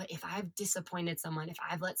 But if I've disappointed someone, if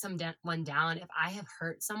I've let someone down, if I have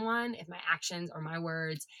hurt someone, if my actions or my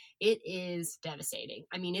words, it is devastating.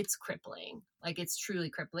 I mean, it's crippling. Like it's truly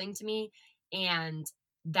crippling to me. And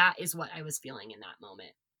that is what I was feeling in that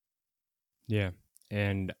moment. Yeah.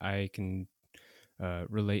 And I can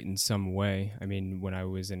relate in some way. I mean, when I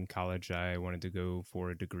was in college, I wanted to go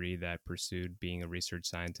for a degree that pursued being a research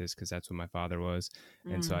scientist because that's what my father was.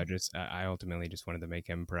 And so Mm. I ultimately just wanted to make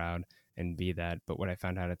him proud and be that. But what I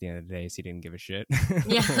found out at the end of the day is he didn't give a shit what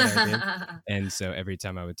I did. Yeah. And so every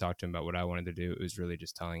time I would talk to him about what I wanted to do, it was really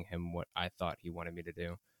just telling him what I thought he wanted me to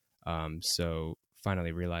do. So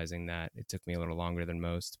finally realizing that, it took me a little longer than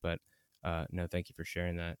most, but no, thank you for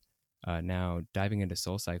sharing that. Now, diving into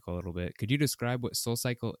SoulCycle a little bit, could you describe what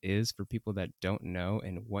SoulCycle is for people that don't know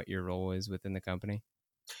and what your role is within the company?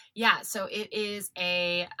 Yeah, so it is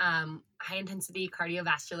a high intensity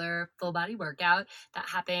cardiovascular full body workout that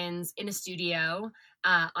happens in a studio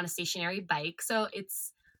on a stationary bike. So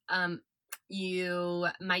it's um, you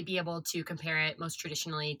might be able to compare it most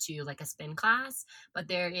traditionally to like a spin class, but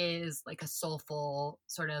there is like a soulful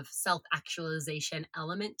sort of self actualization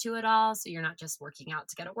element to it all. So you're not just working out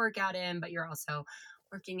to get a workout in, but you're also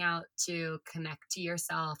working out to connect to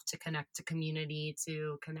yourself, to connect to community,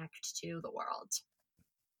 to connect to the world.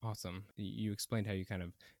 Awesome. You explained how you kind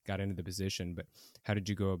of got into the position, but how did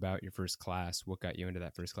you go about your first class? What got you into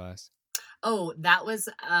that first class? Oh, that was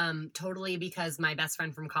totally because my best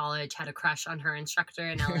friend from college had a crush on her instructor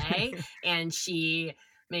in LA, and she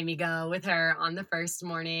made me go with her on the first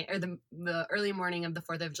morning or the early morning of the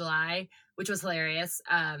 4th of July, which was hilarious.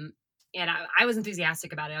 And I was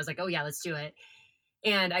enthusiastic about it. I was like, oh, yeah, let's do it.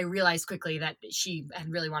 And I realized quickly that she had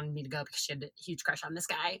really wanted me to go because she had a huge crush on this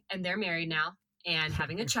guy, and they're married now and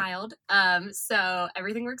having a child. So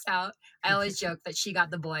everything works out. I always joke that she got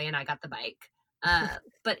the boy and I got the bike.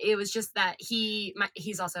 But it was just that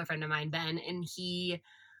he's also a friend of mine, Ben, and he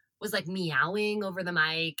was like meowing over the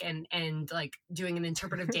mic and like doing an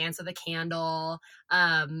interpretive dance with a candle.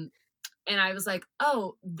 And I was like,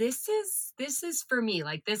 oh, this is for me,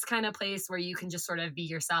 like this kind of place where you can just sort of be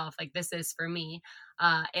yourself, like this is for me.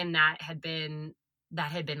 And that had been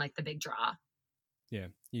like the big draw. Yeah.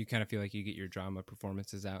 You kind of feel like you get your drama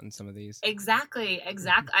performances out in some of these. Exactly.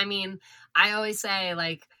 I mean, I always say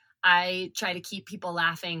like I try to keep people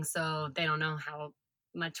laughing so they don't know how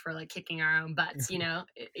much we're like kicking our own butts, you know.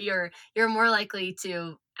 You're more likely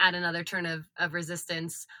to add another turn of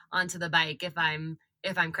resistance onto the bike if I'm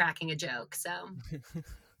cracking a joke. So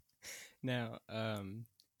Now,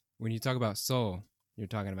 when you talk about soul, you're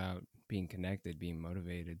talking about being connected, being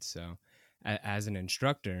motivated. So, as an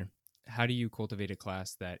instructor, how do you cultivate a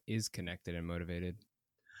class that is connected and motivated?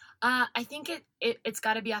 I think it's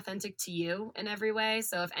got to be authentic to you in every way.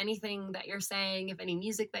 So if anything that you're saying, if any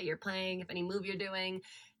music that you're playing, if any move you're doing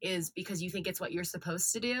is because you think it's what you're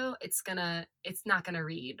supposed to do, it's not gonna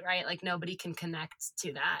read, right? Like nobody can connect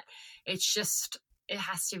to that. It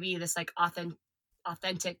has to be this like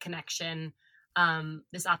authentic connection,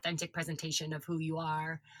 this authentic presentation of who you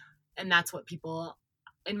are, and that's what people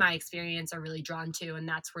in my experience are really drawn to, and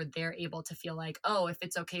that's where they're able to feel like, oh, if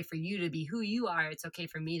it's okay for you to be who you are, it's okay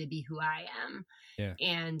for me to be who I am. Yeah.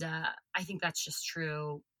 And I think that's just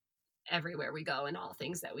true everywhere we go in all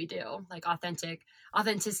things that we do. Like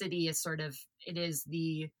authenticity is sort of, it is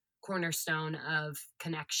the cornerstone of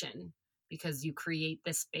connection, because you create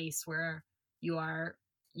this space where you are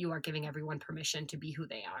giving everyone permission to be who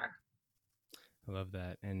they are. I love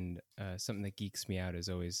that. And something that geeks me out is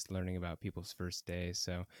always learning about people's first day.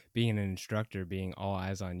 So, being an instructor, being all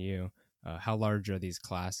eyes on you, how large are these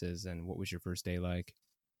classes and what was your first day like?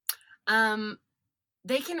 um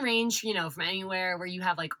they can range, from anywhere where you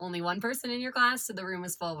have like only one person in your class to the room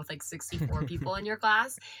is full with like 64 people in your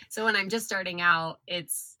class. So when I'm just starting out, it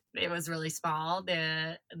was really small.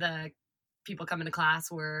 The people coming to class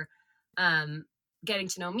were um getting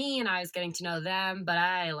to know me and I was getting to know them, but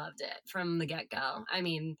I loved it from the get-go. I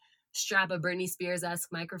mean, strap a Britney Spears-esque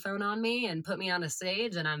microphone on me and put me on a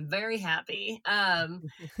stage and I'm very happy.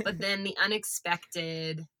 But then the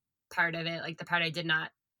unexpected part of it, like the part I did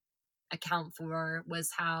not account for,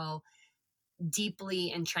 was how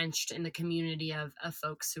deeply entrenched in the community of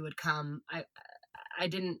folks who would come. I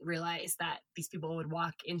didn't realize that these people would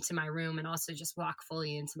walk into my room and also just walk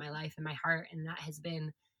fully into my life and my heart, and that has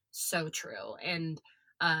been so true. And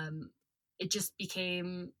it just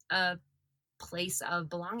became a place of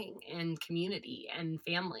belonging and community and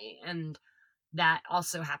family, and that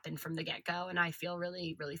also happened from the get-go, and I feel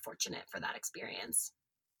really, really fortunate for that experience.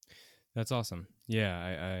 That's awesome. Yeah,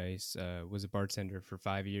 I was a bartender for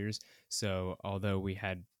 5 years. So, although we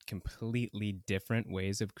had completely different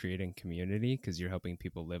ways of creating community because you're helping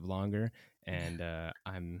people live longer and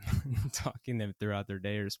I'm talking them throughout their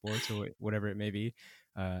day or sports or whatever it may be,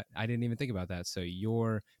 I didn't even think about that. So,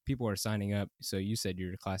 your people are signing up. So, you said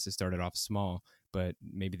your classes started off small, but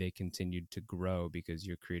maybe they continued to grow because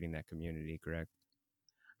you're creating that community, correct?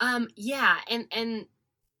 Yeah, and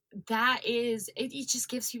that is it just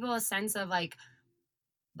gives people a sense of like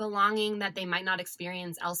belonging that they might not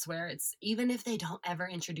experience elsewhere. It's even if they don't ever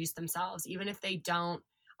introduce themselves, even if they don't,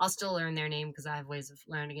 I'll still learn their name because I have ways of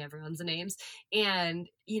learning everyone's names. And,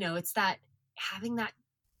 it's that having that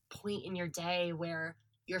point in your day where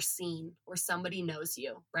you're seen, where somebody knows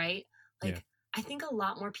you, right? Yeah. Like, I think a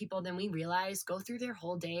lot more people than we realize go through their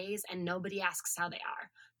whole days and nobody asks how they are.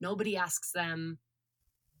 Nobody asks them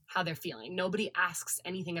how they're feeling. Nobody asks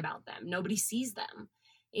anything about them. Nobody sees them.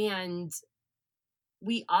 And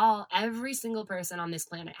every single person on this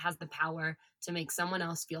planet has the power to make someone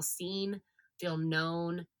else feel seen, feel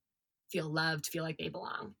known, feel loved, feel like they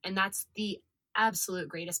belong. And that's the absolute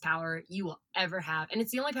greatest power you will ever have. And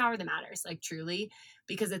it's the only power that matters, like truly,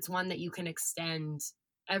 because it's one that you can extend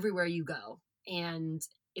everywhere you go. And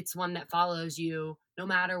it's one that follows you no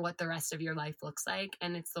matter what the rest of your life looks like.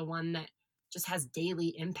 And it's the one that just has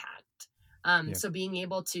daily impact. So being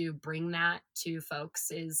able to bring that to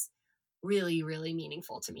folks is really, really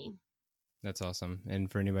meaningful to me. That's awesome.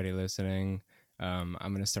 And for anybody listening, I'm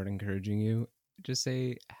going to start encouraging you. Just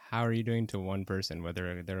say, how are you doing to one person,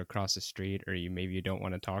 whether they're across the street or maybe you don't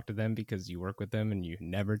want to talk to them because you work with them and you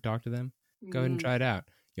never talk to them. Go ahead and try it out.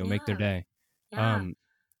 You'll make their day. Yeah.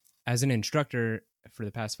 As an instructor for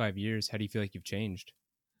the past 5 years, how do you feel like you've changed?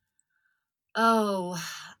 Oh,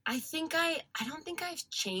 I don't think I've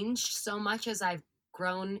changed so much as I've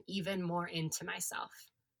grown even more into myself.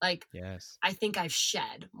 Like, yes, I think I've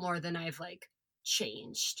shed more than I've like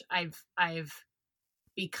changed. I've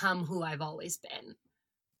become who I've always been.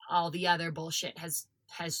 All the other bullshit has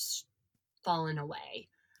fallen away.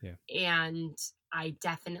 Yeah. And I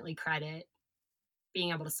definitely credit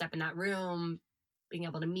being able to step in that room, being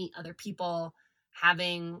able to meet other people,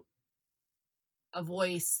 having a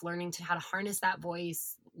voice, learning how to harness that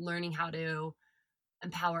voice, learning how to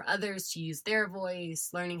empower others to use their voice,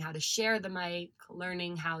 learning how to share the mic,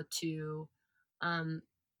 learning how to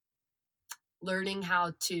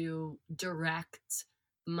direct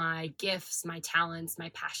my gifts, my talents, my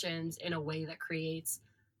passions in a way that creates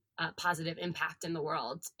a positive impact in the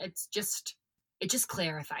world. It just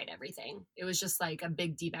clarified everything. It was just like a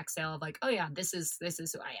big deep exhale of like, oh yeah, this is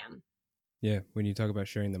who I am. Yeah. When you talk about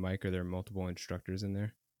sharing the mic, are there multiple instructors in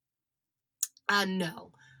there?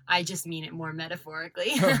 No, I just mean it more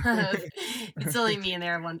metaphorically. It's only me in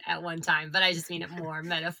there at one time, but I just mean it more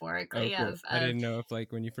metaphorically. Oh, cool. I didn't know if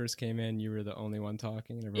like when you first came in, you were the only one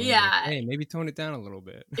talking and everyone was like, hey, maybe tone it down a little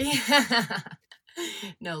bit. Yeah.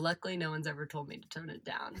 No, luckily no one's ever told me to tone it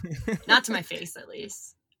down. Not to my face, at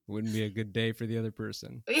least. Wouldn't be a good day for the other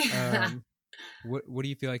person. Yeah. What do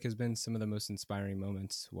you feel like has been some of the most inspiring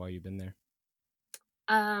moments while you've been there?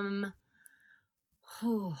 I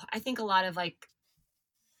think a lot of like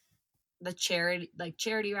the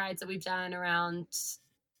charity rides that we've done around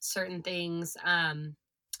certain things.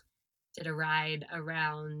 Did a ride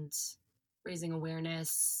around raising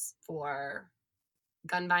awareness for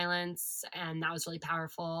gun violence, and that was really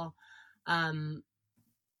powerful.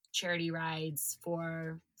 Charity rides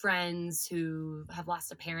for friends who have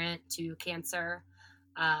lost a parent to cancer.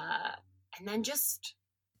 And then just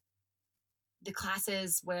the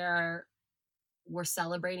classes where we're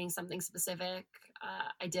celebrating something specific.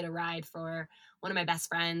 I did a ride for one of my best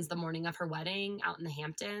friends the morning of her wedding out in the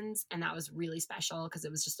Hamptons. And that was really special because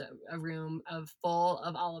it was just a room full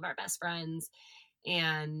of all of our best friends.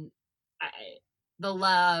 And the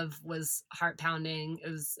love was heart pounding.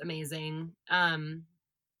 It was amazing.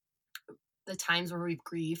 The times where we've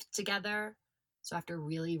grieved together. So after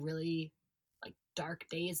really, really like dark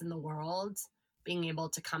days in the world, being able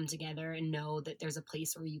to come together and know that there's a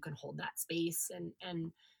place where you can hold that space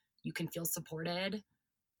and you can feel supported.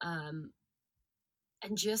 And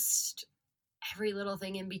just every little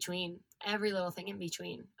thing in between of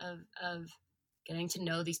getting to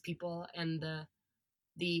know these people and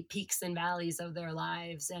the peaks and valleys of their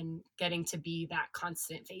lives and getting to be that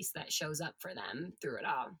constant face that shows up for them through it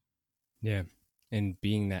all. Yeah. And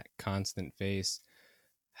being that constant face,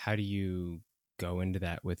 how do you go into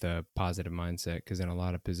that with a positive mindset? Because in a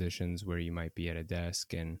lot of positions where you might be at a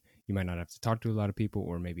desk and you might not have to talk to a lot of people,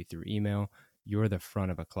 or maybe through email, you're the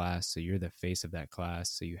front of a class, so you're the face of that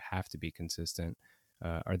class, so you have to be consistent.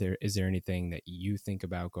 Is there anything that you think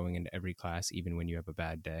about going into every class, even when you have a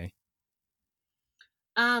bad day?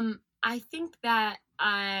 I think that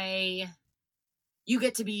you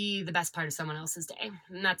get to be the best part of someone else's day,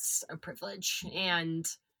 and that's a privilege. And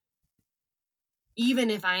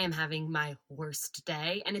even if I am having my worst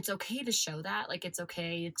day, and it's okay to show that, like it's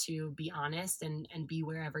okay to be honest and be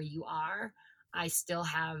wherever you are, I still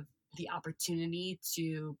have the opportunity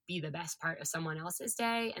to be the best part of someone else's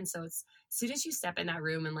day. And so it's, as soon as you step in that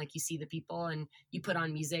room and like you see the people and you put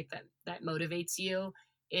on music that motivates you,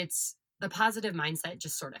 it's the positive mindset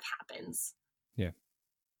just sort of happens. Yeah.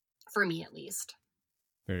 For me, at least.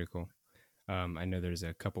 Very cool. I know there's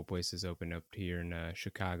a couple places open up here in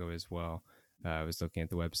Chicago as well. I was looking at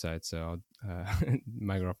the website, so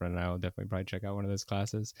my girlfriend and I will definitely probably check out one of those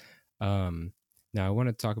classes. Now, I want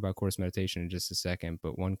to talk about Course Meditation in just a second,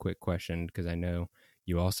 but one quick question, because I know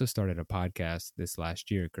you also started a podcast this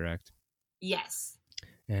last year, correct? Yes.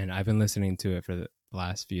 And I've been listening to it for the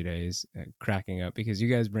last few days, cracking up, because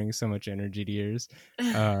you guys bring so much energy to yours.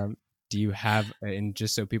 Do you have, and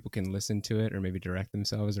just so people can listen to it or maybe direct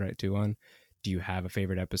themselves right to one, do you have a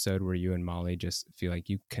favorite episode where you and Molly just feel like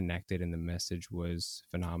you connected and the message was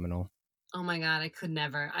phenomenal? Oh my God, I could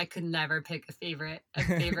never pick a favorite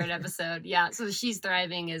episode. Yeah. So She's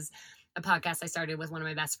Thriving is a podcast I started with one of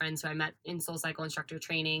my best friends who I met in SoulCycle instructor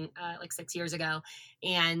training like 6 years ago.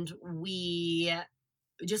 And we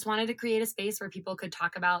just wanted to create a space where people could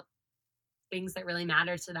talk about things that really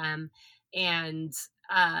matter to them. And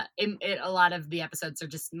a lot of the episodes are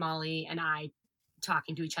just Molly and I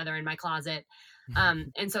talking to each other in my closet.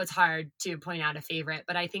 And so it's hard to point out a favorite,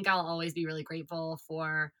 but I think I'll always be really grateful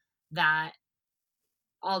for that,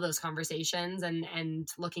 all those conversations and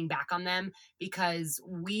looking back on them, because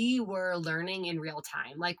we were learning in real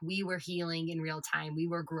time. Like, we were healing in real time. We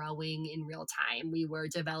were growing in real time. We were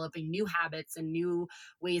developing new habits and new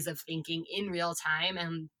ways of thinking in real time,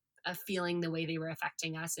 and feeling the way they were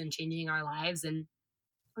affecting us and changing our lives. And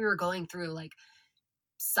we were going through like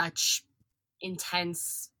such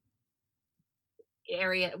intense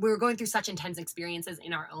we were going through such intense experiences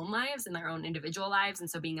in our own lives, in our own individual lives. And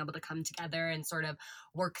so being able to come together and sort of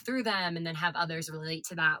work through them and then have others relate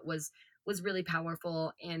to that was really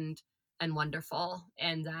powerful and wonderful.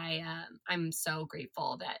 And I'm so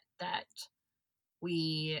grateful that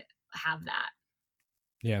we have that.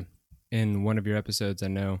 Yeah. In one of your episodes, I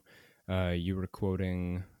know you were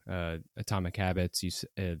quoting Atomic Habits.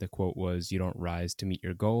 The quote was, "You don't rise to meet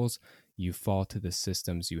your goals, you fall to the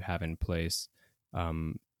systems you have in place."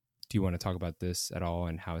 Do you want to talk about this at all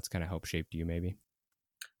and how it's kind of helped shape you maybe?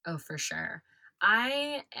 Oh, for sure.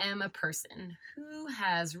 I am a person who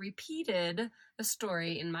has repeated a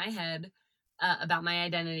story in my head about my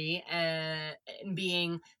identity and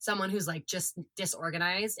being someone who's like just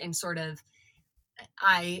disorganized, and sort of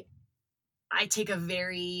I take a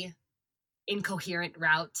very incoherent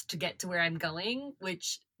route to get to where I'm going,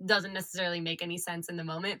 which doesn't necessarily make any sense in the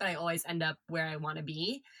moment, but I always end up where I want to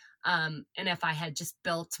be. And if I had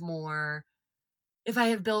built more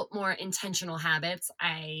intentional habits,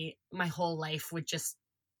 my whole life would just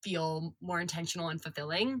feel more intentional and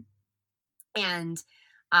fulfilling. And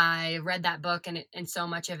I read that book, and so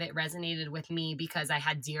much of it resonated with me because I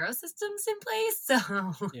had zero systems in place.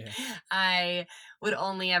 So yeah. I would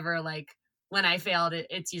only ever, like, when I failed,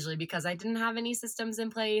 it's usually because I didn't have any systems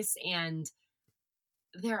in place. And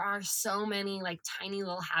there are so many like tiny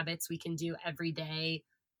little habits we can do every day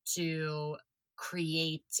to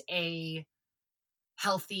create a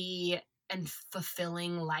healthy and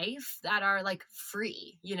fulfilling life that are like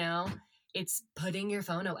free, you know? It's putting your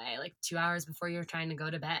phone away like 2 hours before you're trying to go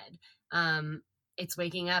to bed. It's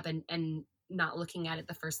waking up and not looking at it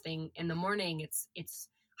the first thing in the morning. It's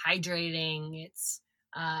hydrating.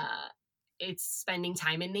 It's spending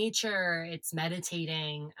time in nature. It's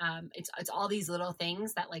meditating. It's all these little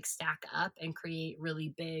things that like stack up and create really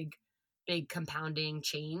big compounding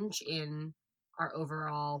change in our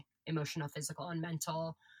overall emotional, physical, and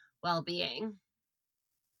mental well-being.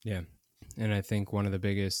 Yeah. And I think one of the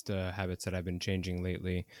biggest habits that I've been changing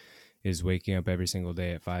lately is waking up every single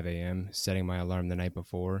day at 5 a.m., setting my alarm the night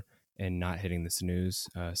before, and not hitting the snooze.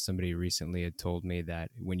 Somebody recently had told me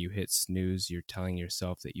that when you hit snooze, you're telling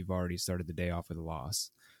yourself that you've already started the day off with a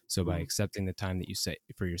loss. So by accepting the time that you set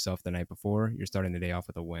for yourself the night before, you're starting the day off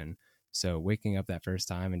with a win. So waking up that first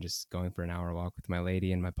time and just going for an hour walk with my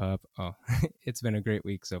lady and my pup, it's been a great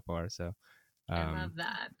week so far. So I love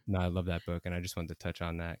that. No, I love that book. And I just wanted to touch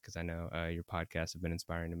on that because I know your podcasts have been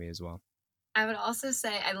inspiring to me as well. I would also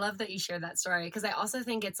say, I love that you shared that story, because I also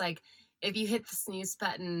think it's like, if you hit the snooze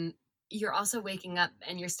button, you're also waking up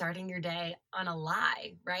and you're starting your day on a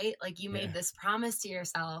lie, right? Like, you made this promise to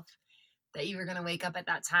yourself that you were going to wake up at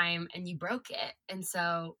that time and you broke it. And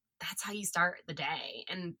so that's how you start the day.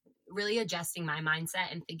 And really adjusting my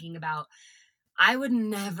mindset and thinking about, I would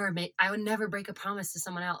never break a promise to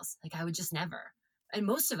someone else. Like, I would just never. And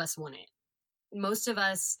most of us wouldn't. Most of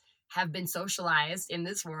us have been socialized in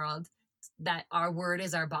this world that our word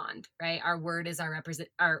is our bond, right? Our word is our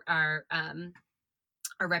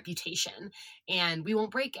our reputation, and we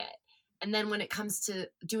won't break it. And then when it comes to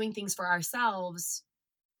doing things for ourselves,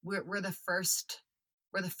 we're the first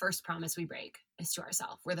promise we break is to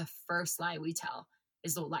ourselves. We're the first lie we tell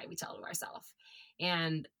is the lie we tell to ourselves.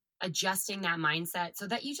 And adjusting that mindset so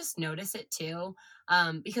that you just notice it too.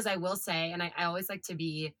 Because I will say, and I always like to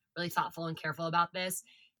be really thoughtful and careful about this,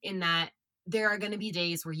 in that there are going to be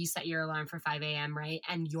days where you set your alarm for 5 a.m., right?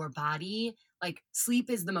 And your body, like, sleep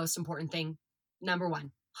is the most important thing. Number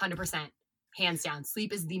one, 100%. Hands down,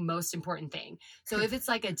 sleep is the most important thing. So if it's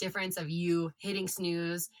like a difference of you hitting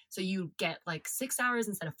snooze, so you get like 6 hours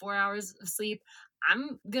instead of 4 hours of sleep,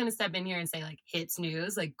 I'm going to step in here and say, like, hit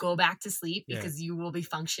snooze, like, go back to sleep, because you will be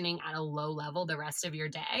functioning at a low level the rest of your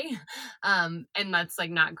day. And that's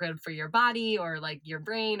like not good for your body or like your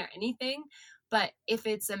brain or anything. But if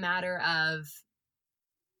it's a matter of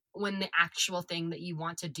when the actual thing that you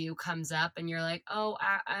want to do comes up and you're like, oh,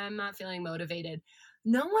 I'm not feeling motivated.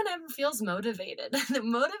 No one ever feels motivated. The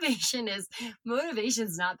motivation is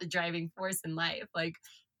not the driving force in life, like,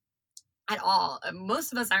 at all.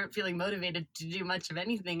 Most of us aren't feeling motivated to do much of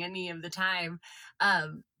anything any of the time.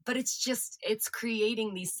 But it's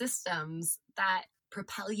creating these systems that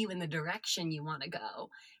propel you in the direction you want to go,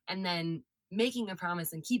 and then making a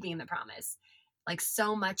promise and keeping the promise. Like,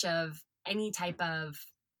 so much of any type of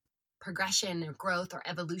progression or growth or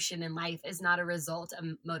evolution in life is not a result of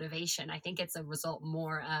motivation. I think it's a result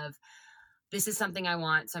more of, this is something I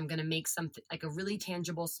want, so I'm going to make something like a really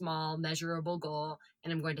tangible, small, measurable goal,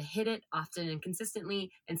 and I'm going to hit it often and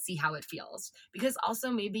consistently and see how it feels. Because also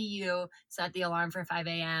maybe you set the alarm for 5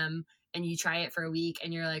 a.m. and you try it for a week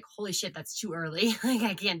and you're like, holy shit, that's too early. Like,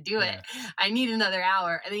 I can't do it. I need another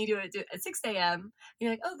hour. And then you do it at 6 a.m. and you're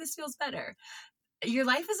like, oh, this feels better. Your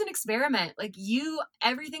life is an experiment. Like,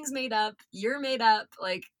 everything's made up. You're made up.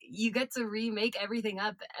 Like, you get to remake everything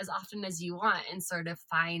up as often as you want and sort of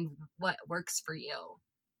find what works for you.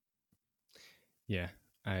 Yeah,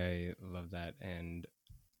 I love that. And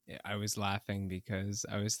I was laughing because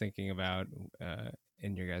I was thinking about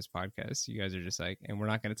in your guys' podcast, you guys are just like, and we're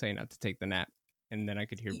not going to tell you not to take the nap. And then I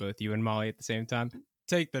could hear both you and Molly at the same time,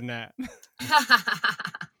 take the nap. So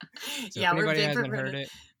if anybody hasn't heard it,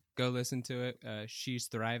 go listen to it. She's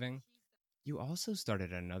Thriving. You also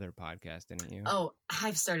started another podcast, didn't you? Oh,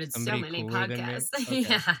 I've started so many podcasts. Okay.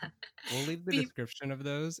 Yeah. We'll leave the description of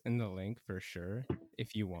those in the link for sure,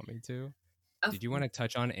 if you want me to. Did you want to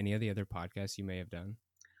touch on any of the other podcasts you may have done?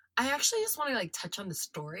 I actually just want to like touch on the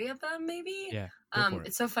story of them, maybe. Yeah.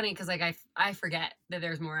 It's so funny because like I forget that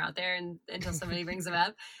there's more out there until somebody brings them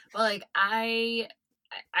up. But like I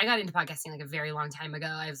got into podcasting like a very long time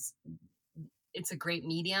ago. It's a great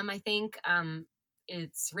medium, I think.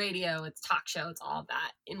 It's radio, it's talk show, it's all of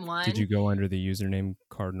that in one. Did you go under the username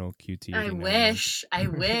Cardinal QT? I wish.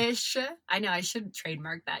 I know I should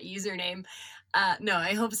trademark that username. No,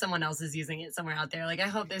 I hope someone else is using it somewhere out there. Like, I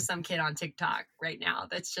hope there's some kid on TikTok right now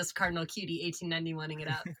that's just Cardinal Cutie 1891ing it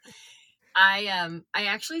up. I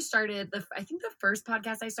actually started I think the first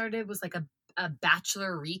podcast I started was like a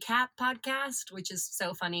Bachelor recap podcast, which is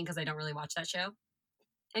so funny because I don't really watch that show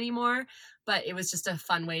anymore, but it was just a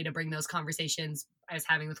fun way to bring those conversations I was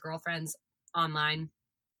having with girlfriends online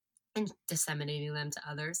and disseminating them to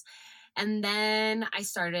others. And then I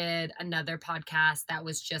started another podcast that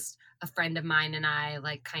was just a friend of mine and I,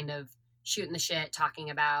 like, kind of shooting the shit, talking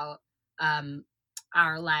about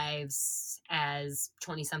our lives as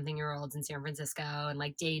 20-something-year-olds in San Francisco and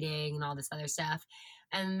like dating and all this other stuff.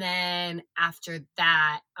 And then after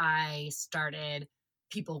that, I started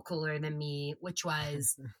People Cooler Than Me, which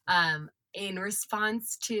was in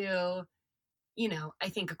response to, I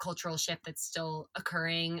think a cultural shift that's still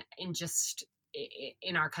occurring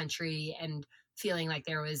in our country, and feeling like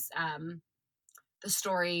there was the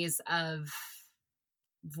stories of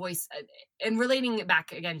voice and relating it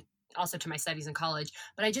back again also to my studies in college.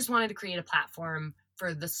 But I just wanted to create a platform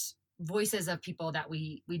for the voices of people that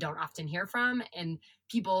we don't often hear from, and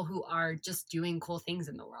people who are just doing cool things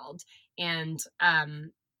in the world. And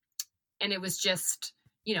it was just,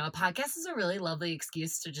 a podcast is a really lovely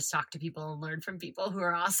excuse to just talk to people and learn from people who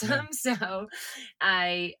are awesome. Yeah. So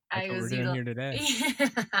I was doing here today.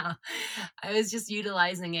 Yeah, I was just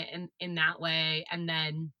utilizing it in that way. And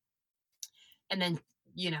then,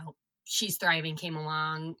 She's Thriving came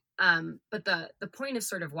along. But the point of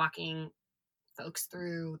sort of walking folks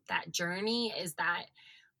through that journey is that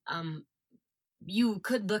you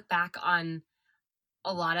could look back on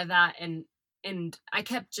a lot of that, and I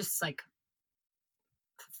kept just like,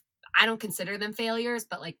 I don't consider them failures,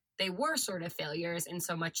 but like they were sort of failures in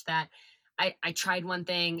so much that I tried one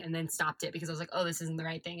thing and then stopped it because I was like, oh, this isn't the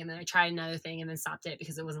right thing. And then I tried another thing and then stopped it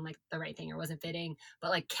because it wasn't like the right thing or wasn't fitting, but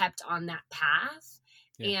like kept on that path.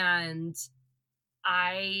 Yeah.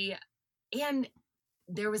 And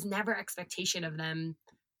there was never expectation of them.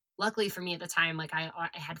 Luckily for me at the time, like I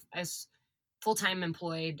was full-time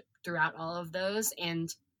employed throughout all of those.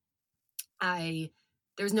 And there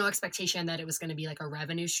was no expectation that it was going to be like a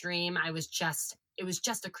revenue stream. It was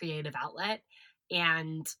just a creative outlet.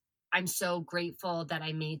 And I'm so grateful that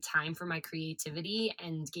I made time for my creativity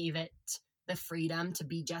and gave it the freedom to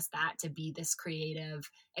be just that, to be this creative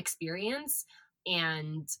experience.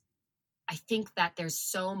 And I think that there's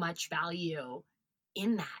so much value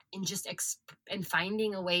in that, in just and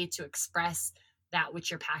finding a way to express that which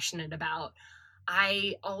you're passionate about.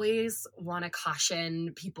 I always want to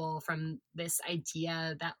caution people from this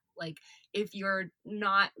idea that like, if your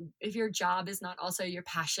job is not also your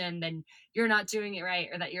passion, then you're not doing it right,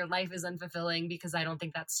 or that your life is unfulfilling, because I don't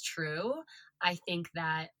think that's true. I think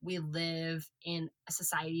that we live in a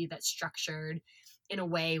society that's structured in a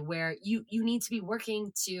way where you need to be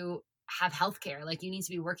working to have healthcare. Like, you need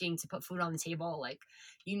to be working to put food on the table. Like,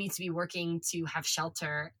 you need to be working to have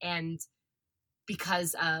shelter. And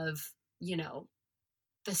because of,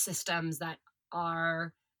 the systems that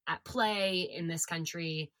are at play in this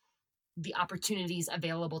country, the opportunities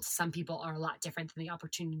available to some people are a lot different than the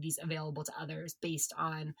opportunities available to others, based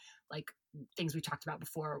on like things we talked about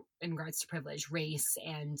before in regards to privilege, race,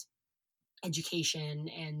 and education,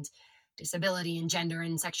 and disability, and gender,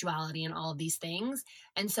 and sexuality, and all of these things.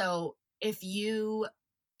 And so if you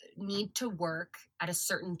need to work at a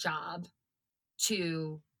certain job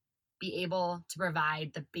to be able to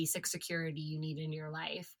provide the basic security you need in your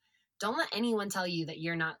life, don't let anyone tell you that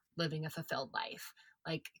you're not living a fulfilled life,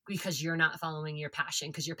 like, because you're not following your passion,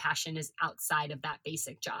 because your passion is outside of that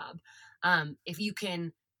basic job. If you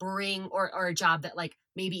can bring, or a job that like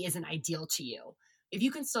maybe isn't ideal to you, if you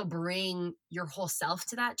can still bring your whole self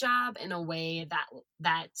to that job in a way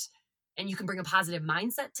that and you can bring a positive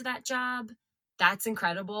mindset to that job, that's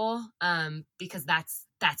incredible. Because that's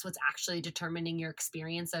what's actually determining your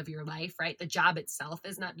experience of your life, right? The job itself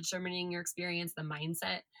is not determining your experience. The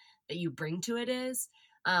mindset that you bring to it is.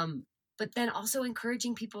 But then also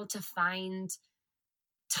encouraging people to find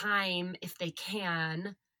time, if they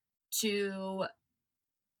can, to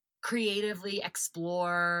creatively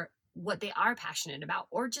explore what they are passionate about,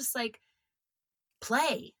 or just like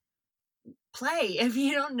play. If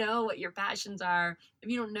you don't know what your passions are, if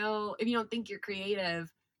you don't think you're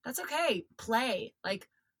creative, that's okay. Play. Like,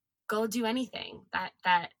 go do anything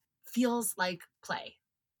that feels like play.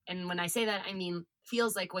 And when I say that, I mean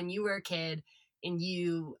feels like when you were a kid and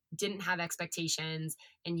you didn't have expectations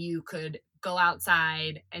and you could go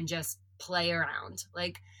outside and just play around.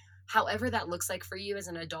 Like, however that looks like for you as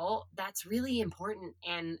an adult, that's really important.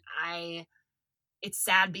 And it's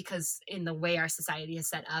sad because in the way our society is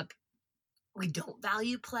set up, we don't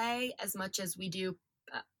value play as much as we do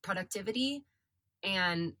productivity.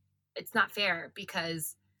 And it's not fair,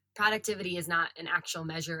 because productivity is not an actual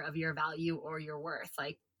measure of your value or your worth.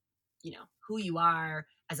 Like, who you are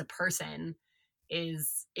as a person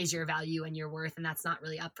is your value and your worth. And that's not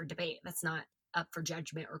really up for debate. That's not up for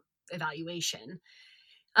judgment or evaluation.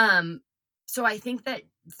 So I think that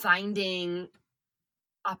finding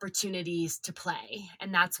opportunities to play,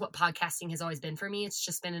 and that's what podcasting has always been for me. It's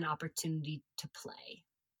just been an opportunity to play.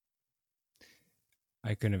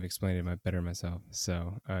 I couldn't have explained it better myself.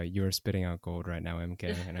 So you're spitting out gold right now,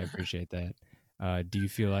 MK, and I appreciate that. Do you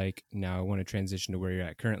feel like, now I want to transition to where you're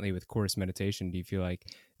at currently with Chorus Meditation. Do you feel like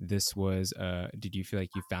this was, did you feel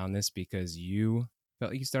like you found this because you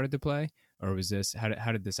felt like you started to play? Or was this,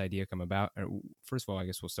 how did this idea come about? First of all, I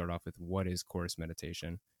guess we'll start off with, what is Chorus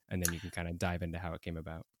Meditation? And then you can kind of dive into how it came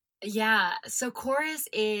about. Yeah. So Chorus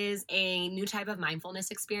is a new type of mindfulness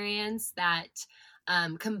experience that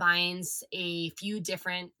combines a few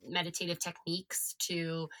different meditative techniques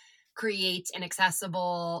to create an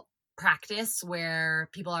accessible practice where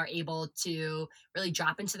people are able to really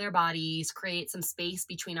drop into their bodies, create some space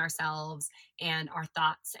between ourselves and our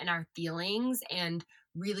thoughts and our feelings, and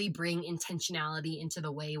really bring intentionality into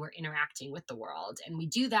the way we're interacting with the world. And we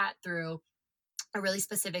do that through a really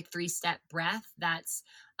specific 3-step breath that's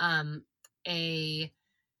that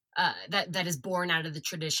is born out of the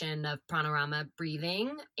tradition of pranayama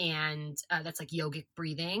breathing, and that's like yogic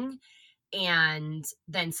breathing. And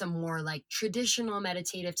then some more like traditional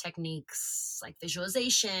meditative techniques like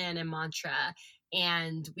visualization and mantra.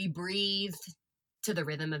 And we breathe to the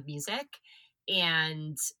rhythm of music,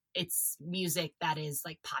 and it's music that is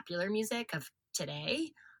like popular music of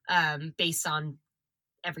today, based on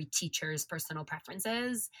every teacher's personal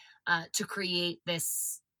preferences to create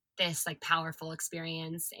this like powerful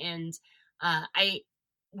experience. And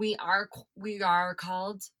we are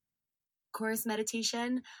called chorus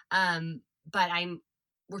meditation, but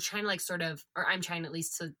we're trying to like sort of, or I'm trying at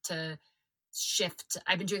least to shift.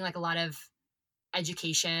 I've been doing like a lot of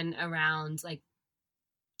education around like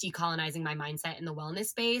decolonizing my mindset in the wellness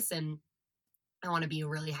space, and I want to be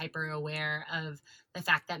really hyper aware of the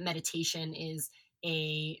fact that meditation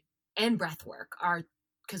and breath work are,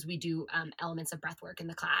 because we do elements of breath work in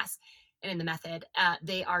the class and in the method.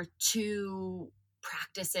 They are two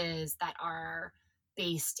practices that are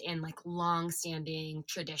based in like long-standing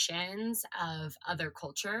traditions of other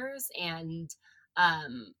cultures. And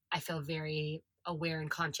I feel very aware and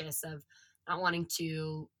conscious of not wanting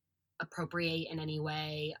to appropriate in any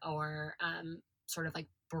way or sort of like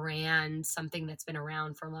brand something that's been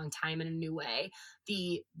around for a long time in a new way.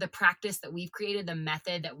 The practice that we've created, the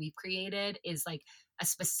method that we've created, is like a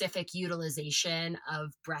specific utilization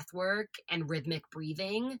of breath work and rhythmic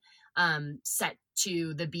breathing set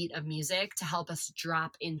to the beat of music to help us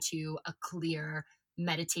drop into a clear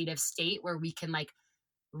meditative state where we can like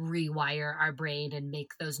rewire our brain and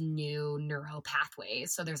make those new neural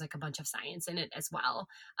pathways. So there's like a bunch of science in it as well.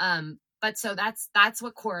 But so that's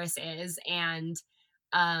what chorus is. And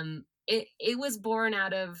it was born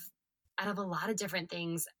out of a lot of different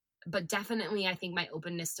things, but definitely I think my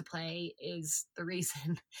openness to play is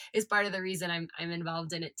part of the reason I'm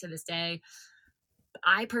involved in it to this day.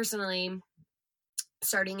 I personally,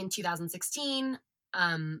 starting in 2016,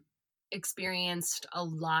 experienced a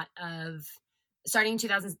lot of, starting in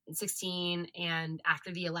 2016 and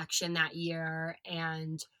after the election that year,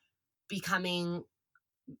 and becoming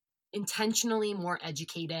intentionally more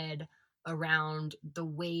educated around the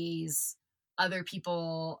ways other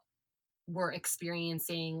people were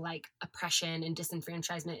experiencing like oppression and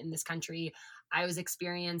disenfranchisement in this country. I was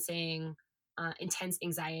experiencing intense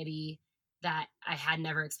anxiety that I had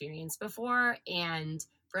never experienced before. And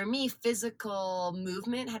for me, physical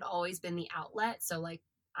movement had always been the outlet. So like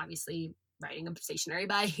obviously riding a stationary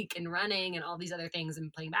bike and running and all these other things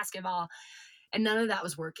and playing basketball. And none of that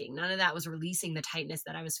was working. None of that was releasing the tightness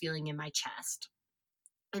that I was feeling in my chest.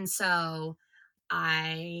 And so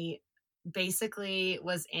I basically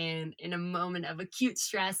was in a moment of acute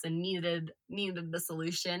stress and needed the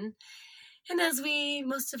solution. And as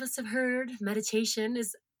most of us have heard, meditation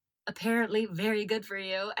is apparently very good for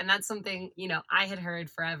you. And that's something, I had heard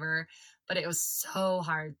forever, but it was so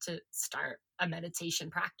hard to start a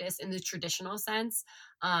meditation practice in the traditional sense.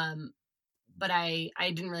 But I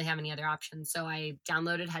didn't really have any other options. So I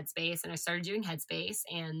downloaded Headspace and I started doing Headspace,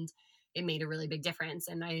 and it made a really big difference.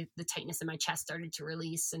 And the tightness in my chest started to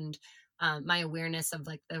release, and my awareness of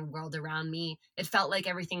like the world around me, it felt like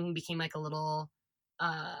everything became like a little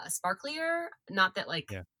sparklier. Not that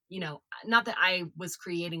like, not that I was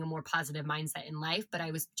creating a more positive mindset in life, but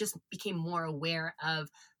I was just became more aware of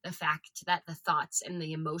the fact that the thoughts and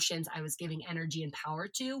the emotions I was giving energy and power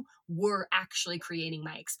to were actually creating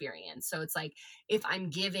my experience. So it's like, if I'm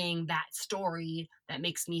giving that story that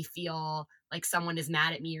makes me feel like someone is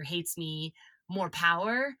mad at me or hates me more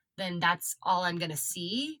power, then that's all I'm going to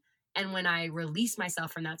see. And when I release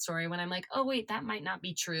myself from that story, when I'm like, oh, wait, that might not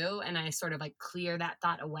be true, and I sort of like clear that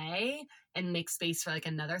thought away and make space for like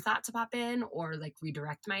another thought to pop in or like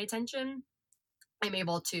redirect my attention, I'm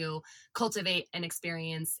able to cultivate an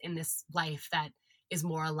experience in this life that is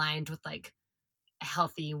more aligned with like a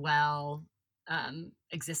healthy, well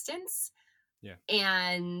existence. Yeah.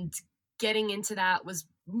 And getting into that was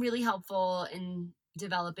really helpful in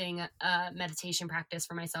developing a meditation practice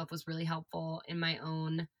for myself, was really helpful in my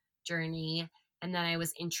own journey. And then I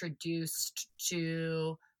was introduced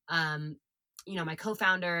to my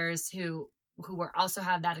co-founders who were also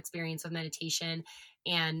have that experience with meditation,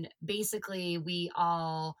 and basically we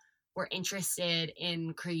all were interested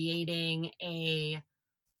in creating a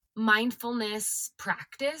mindfulness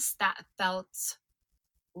practice that felt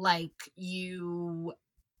like you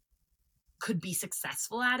could be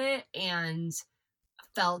successful at it and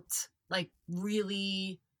felt like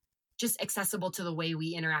really just accessible to the way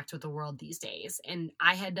we interact with the world these days. And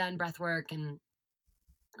I had done breath work and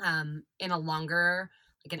in a longer,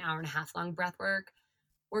 like an hour and a half long breath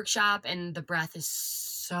workshop, and the breath is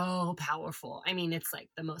so powerful. I mean, it's like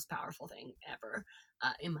the most powerful thing ever,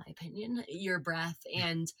 in my opinion, your breath.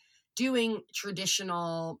 And doing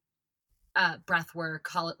traditional breath work,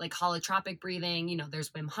 like holotropic breathing, there's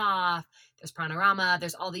Wim Hof, there's Pranayama,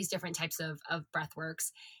 there's all these different types of breath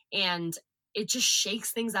works, and it just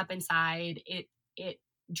shakes things up inside. It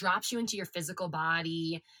drops you into your physical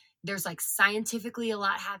body. there's like scientifically a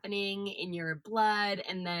lot happening in your blood,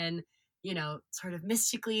 and then, you know, sort of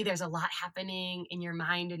mystically there's a lot happening in your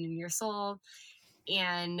mind and in your soul.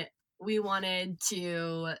 And we wanted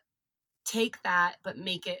to take that but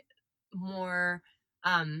make it more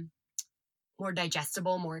more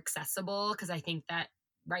digestible, more accessible, because I think that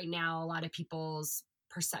right now a lot of people's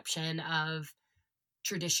perception of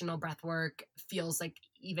traditional breath work feels like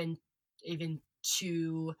even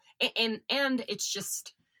too, and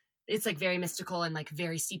it's like very mystical and like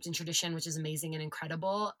very steeped in tradition, which is amazing and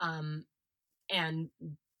incredible, and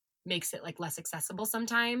makes it like less accessible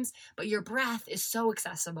sometimes. But your breath is so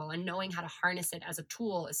accessible, and knowing how to harness it as a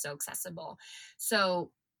tool is so accessible.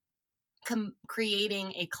 So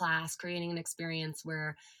creating a class, creating an experience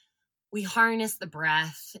where we harness the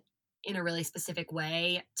breath in a really specific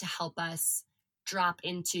way to help us drop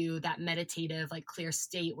into that meditative, like clear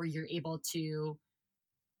state where you're able to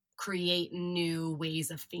create new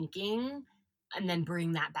ways of thinking and then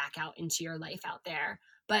bring that back out into your life out there.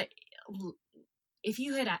 But if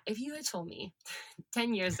you had told me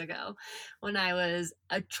 10 years ago, when I was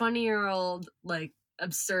a 20-year-old like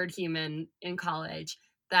absurd human in college,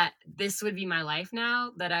 that this would be my life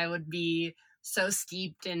now, that I would be so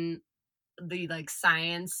steeped in the like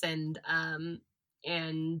science and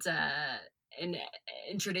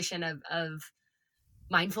tradition of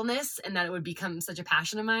mindfulness, and that it would become such a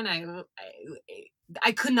passion of mine,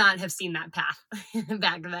 I could not have seen that path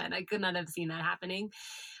back then. I could not have seen that happening.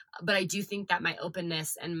 But I do think that my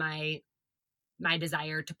openness and my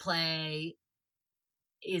desire to play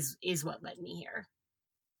is what led me here.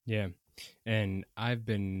 Yeah. And I've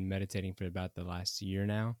been meditating for about the last year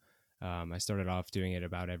now. I started off doing it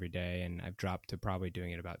about every day, and I've dropped to probably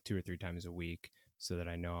doing it about 2 or 3 times a week, so that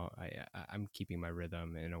I know I'm keeping my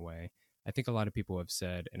rhythm in a way. I think a lot of people have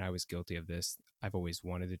said, and I was guilty of this, I've always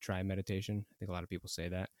wanted to try meditation. I think a lot of people say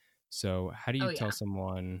that. So how do you tell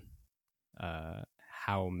someone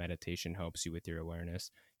how meditation helps you with your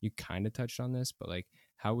awareness? You kind of touched on this, but like,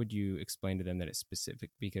 how would you explain to them that it's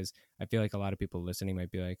specific? Because I feel like a lot of people listening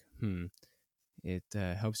might be like, it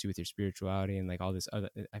helps you with your spirituality and like all this other,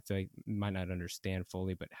 I feel like might not understand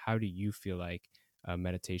fully, but how do you feel like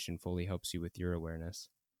meditation fully helps you with your awareness?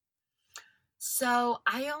 So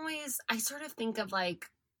I sort of think of like,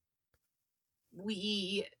 if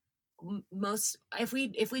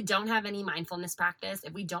we don't have any mindfulness practice,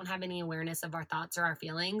 if we don't have any awareness of our thoughts or our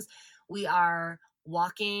feelings, we are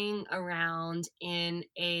walking around in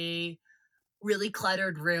a really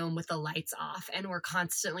cluttered room with the lights off, and we're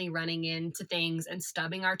constantly running into things and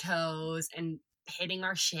stubbing our toes and hitting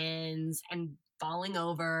our shins and falling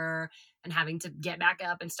over and having to get back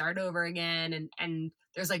up and start over again, and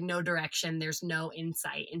there's like no direction, there's no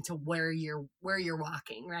insight into where you're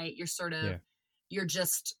walking, right? You're sort of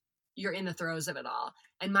you're in the throes of it all.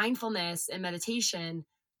 And mindfulness and meditation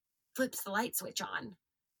flips the light switch on.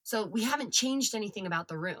 So we haven't changed anything about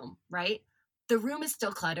the room, right? The room is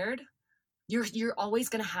still cluttered. You're always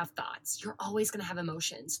going to have thoughts. You're always going to have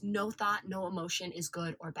emotions. No thought, no emotion is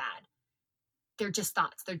good or bad. They're just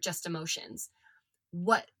thoughts. They're just emotions.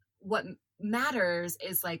 What matters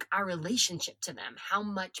is like our relationship to them, how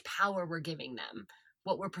much power we're giving them,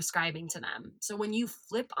 what we're prescribing to them. So when you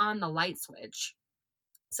flip on the light switch,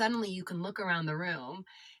 suddenly you can look around the room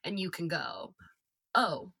and you can go,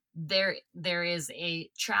 oh, there is a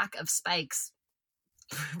track of spikes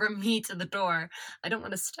from me to the door. I don't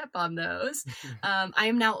want to step on those. I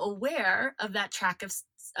am now aware of that track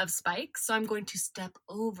of spikes, so I'm going to step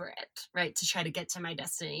over it, right, to try to get to my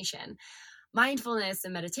destination. Mindfulness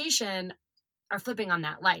and meditation are flipping on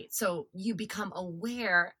that light. So you become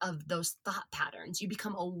aware of those thought patterns. You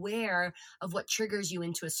become aware of what triggers you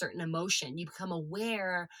into a certain emotion. You become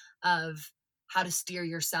aware of how to steer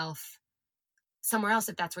yourself somewhere else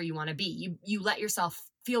if that's where you want to be. You let yourself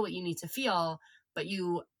feel what you need to feel, but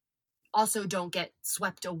you also don't get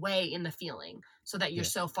swept away in the feeling so that you're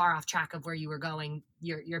so far off track of where you were going,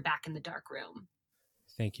 you're back in the dark room.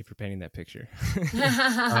 Thank you for painting that picture.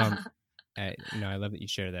 I love that you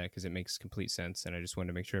share that because it makes complete sense, and I just wanted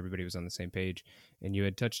to make sure everybody was on the same page. And you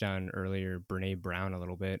had touched on earlier Brene Brown a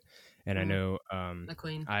little bit, and I know the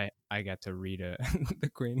Queen. I got to read the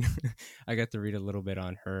Queen. I got to read a little bit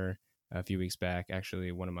on her a few weeks back.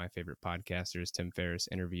 Actually, one of my favorite podcasters, Tim Ferriss,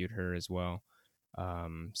 interviewed her as well.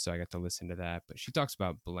 So I got to listen to that. But she talks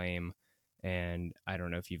about blame, and I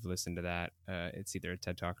don't know if you've listened to that. It's either a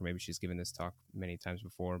TED Talk or maybe she's given this talk many times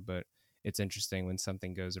before, but it's interesting when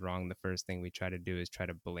something goes wrong, the first thing we try to do is try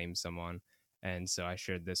to blame someone. And so I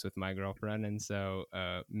shared this with my girlfriend. And so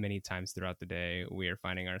many times throughout the day, we are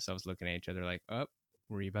finding ourselves looking at each other like, oh,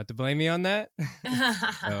 were you about to blame me on that?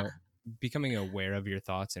 So becoming aware of your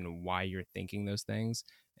thoughts and why you're thinking those things,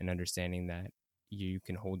 and understanding that you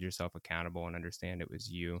can hold yourself accountable and understand it was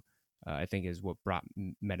you, I think is what brought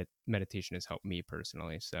meditation has helped me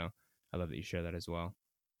personally. So I love that you share that as well.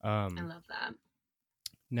 I love that.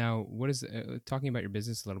 Now, what is talking about your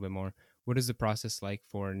business a little bit more? What is the process like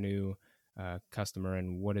for a new customer,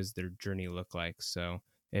 and what does their journey look like? So,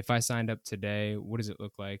 if I signed up today, what does it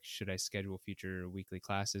look like? Should I schedule future weekly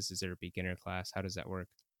classes? Is there a beginner class? How does that work?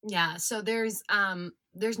 Yeah, so there's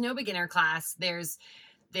no beginner class. There's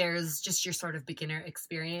just your sort of beginner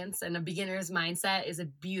experience, and a beginner's mindset is a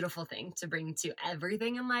beautiful thing to bring to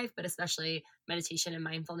everything in life, but especially meditation and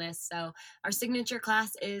mindfulness. So our signature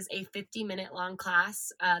class is a 50-minute long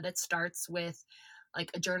class that starts with like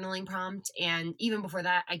a journaling prompt, and even before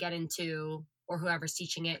that I get into, or whoever's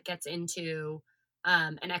teaching it gets into,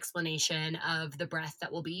 an explanation of the breath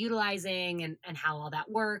that we'll be utilizing and how all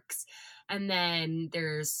that works. And then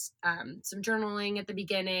there's some journaling at the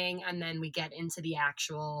beginning, and then we get into the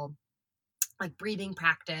actual like breathing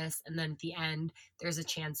practice. And then at the end, there's a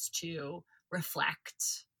chance to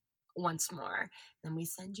reflect once more. Then we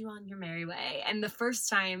send you on your merry way. And the first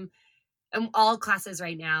time, and all classes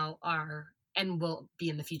right now are, and will be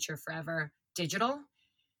in the future forever, digital.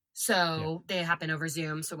 So they happen over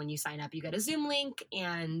Zoom. So when you sign up, you get a Zoom link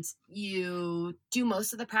and you do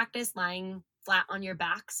most of the practice lying flat on your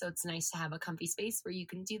back. So it's nice to have a comfy space where you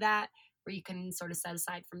can do that, where you can sort of set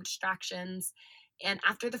aside from distractions. And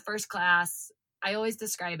after the first class, I always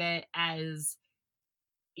describe it as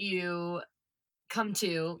you come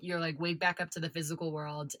to, you're like wake back up to the physical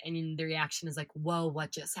world, and the reaction is like, whoa,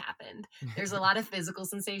 what just happened? There's a lot of physical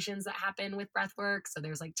sensations that happen with breath work. So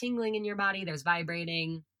there's like tingling in your body, there's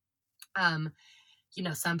vibrating.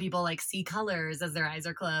 Some people like see colors as their eyes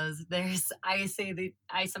are closed. I say that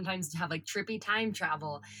I sometimes have like trippy time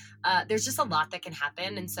travel. There's just a lot that can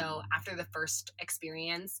happen. And so after the first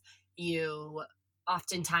experience, you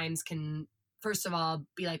oftentimes can, first of all,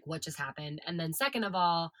 be like, what just happened? And then second of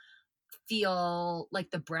all, feel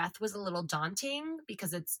like the breath was a little daunting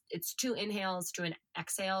because it's 2 inhales to an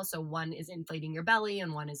exhale. So one is inflating your belly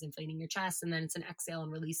and one is inflating your chest, and then it's an exhale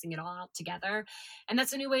and releasing it all out together. And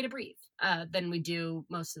that's a new way to breathe than we do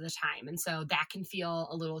most of the time. And so that can feel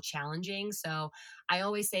a little challenging. So I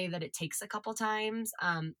always say that it takes a couple times.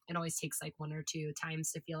 It always takes like 1 or 2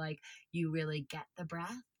 times to feel like you really get the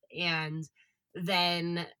breath. And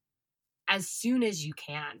then as soon as you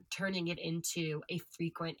can, turning it into a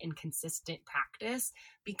frequent and consistent practice,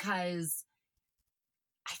 because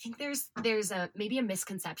I think there's maybe a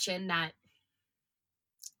misconception that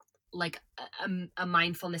like a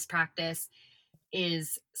mindfulness practice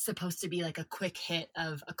is supposed to be like a quick hit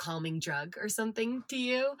of a calming drug or something to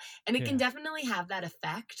you. And it can definitely have that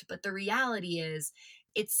effect. But the reality is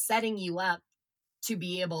it's setting you up to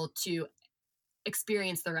be able to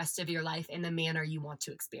experience the rest of your life in the manner you want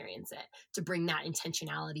to experience it, to bring that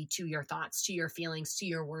intentionality to your thoughts, to your feelings, to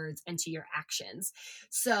your words, and to your actions.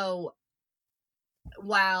 So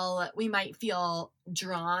while we might feel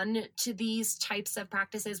drawn to these types of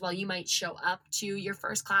practices, while you might show up to your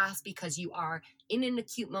first class because you are in an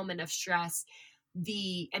acute moment of stress,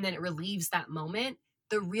 and then it relieves that moment,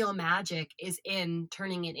 the real magic is in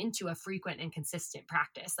turning it into a frequent and consistent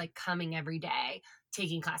practice, like coming every day,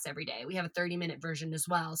 taking class every day. We have a 30-minute version as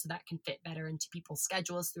well, so that can fit better into people's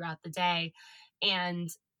schedules throughout the day. And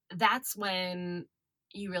that's when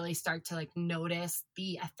you really start to like notice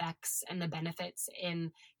the effects and the benefits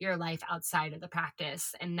in your life outside of the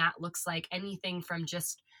practice. And that looks like anything from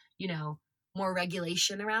just, more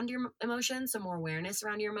regulation around your emotions, so more awareness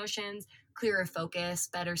around your emotions, clearer focus,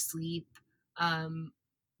 better sleep,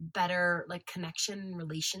 better like connection and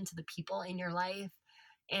relation to the people in your life.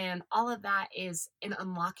 And all of that is an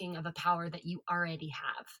unlocking of a power that you already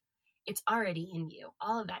have. It's already in you.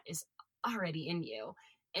 All of that is already in you.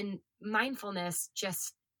 And mindfulness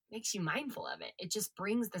just makes you mindful of it. It just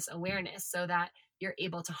brings this awareness so that you're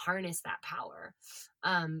able to harness that power.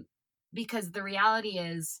 Because the reality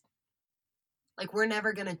is, like, we're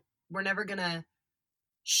never gonna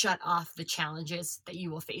shut off the challenges that you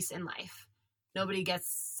will face in life. Nobody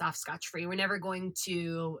gets off scotch-free. We're never going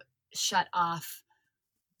to shut off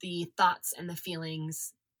the thoughts and the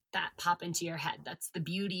feelings that pop into your head. That's the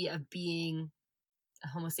beauty of being a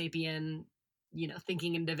Homo sapien,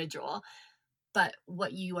 thinking individual. But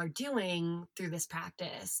what you are doing through this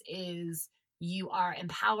practice is you are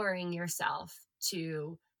empowering yourself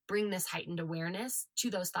to bring this heightened awareness to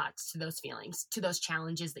those thoughts, to those feelings, to those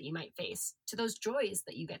challenges that you might face, to those joys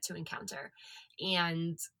that you get to encounter,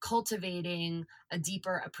 and cultivating a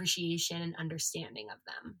deeper appreciation and understanding of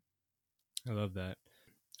them. I love that.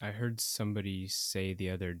 I heard somebody say the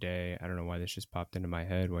other day, I don't know why this just popped into my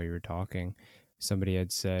head while you were talking. Somebody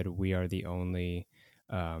had said, we are the only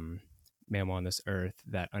mammal on this earth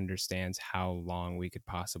that understands how long we could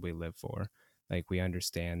possibly live for. Like, we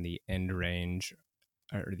understand the end range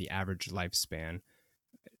or the average lifespan.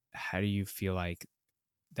 How do you feel like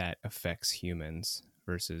that affects humans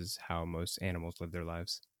versus how most animals live their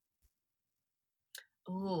lives?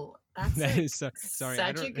 Oh, that's That like is sorry. I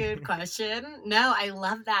such a don't. good question. No, I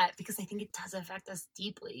love that because I think it does affect us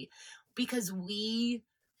deeply because we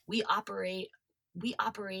operate we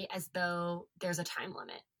operate as though there's a time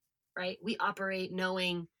limit, right? We operate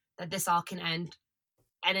knowing that this all can end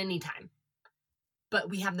at any time, but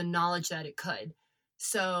we have the knowledge that it could.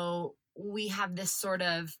 So we have this sort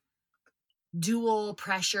of dual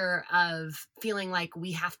pressure of feeling like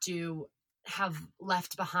we have to have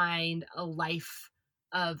left behind a life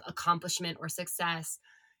of accomplishment or success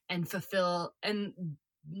and fulfill and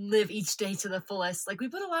live each day to the fullest. Like we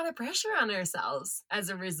put a lot of pressure on ourselves as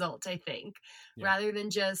a result, I think, rather than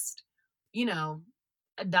just, you know,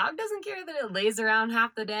 a dog doesn't care that it lays around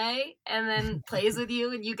half the day and then plays with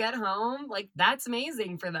you and you get home. Like that's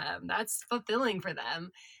amazing for them. That's fulfilling for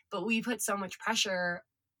them. But we put so much pressure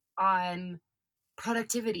on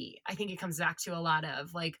productivity. I think it comes back to a lot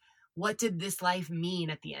of like, what did this life mean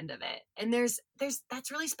at the end of it? And there's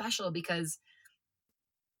that's really special because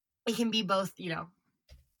it can be both, you know,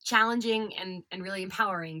 challenging and really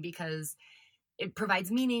empowering because it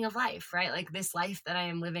provides meaning of life, right? Like this life that I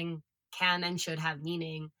am living can and should have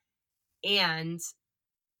meaning, and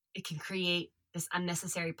it can create this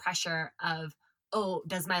unnecessary pressure of, oh,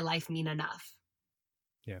 does my life mean enough?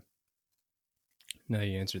 Yeah. No,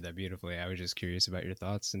 you answered that beautifully. I was just curious about your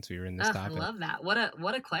thoughts since we were in this topic. I love that. What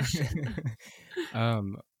a question.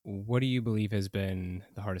 What do you believe has been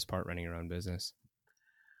the hardest part running your own business?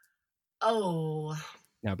 Oh,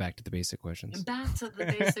 now back to the basic questions.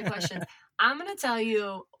 I'm going to tell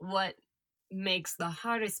you what makes the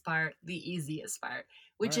hardest part the easiest part,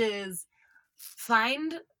 which is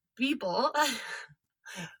find people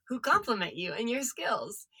who compliment you and your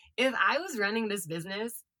skills. If I was running this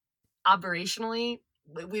business operationally,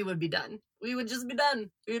 we would be done. We would just be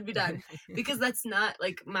done. We would be done because that's not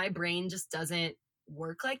like my brain just doesn't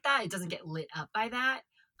work like that. It doesn't get lit up by that.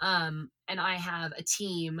 And I have a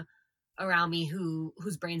team around me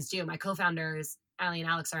whose brains do. My co-founders, Allie and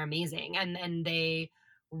Alex, are amazing, and they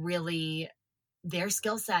really, their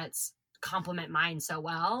skill sets complement mine so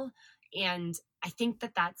well. And I think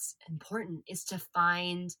that that's important, is to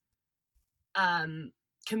find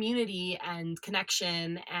community and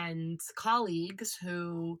connection and colleagues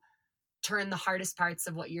who turn the hardest parts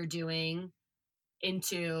of what you're doing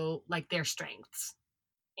into like their strengths.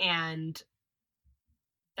 And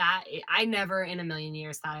that I never in a million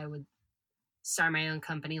years thought I would start my own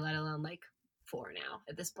company, let alone like 4 now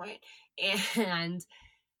at this point. And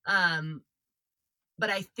but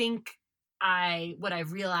I think what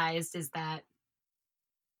I've realized is that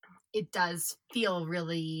it does feel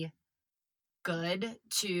really good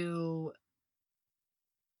to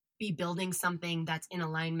be building something that's in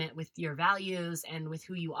alignment with your values and with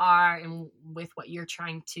who you are and with what you're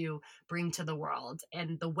trying to bring to the world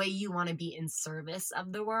and the way you want to be in service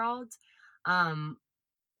of the world. And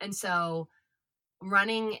so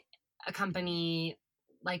running a company,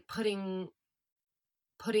 like putting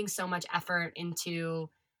so much effort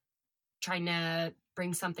into trying to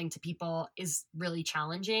bring something to people is really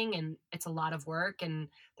challenging, and it's a lot of work, and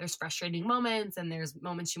there's frustrating moments and there's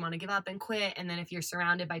moments you want to give up and quit. And then if you're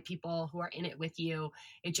surrounded by people who are in it with you,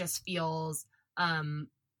 it just feels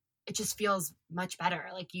much better.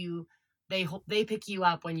 Like they pick you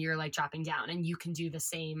up when you're like dropping down, and you can do the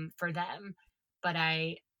same for them. But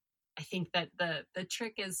I think that the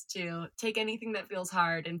trick is to take anything that feels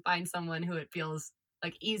hard and find someone who it feels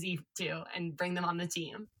like easy to, and bring them on the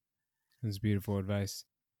team. That's beautiful advice.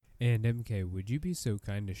 And MK, would you be so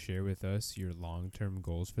kind to share with us your long-term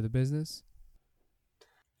goals for the business?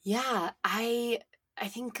 Yeah, I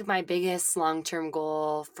think my biggest long-term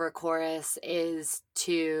goal for Chorus is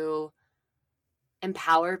to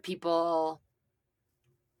empower people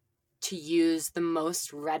to use the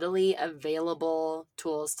most readily available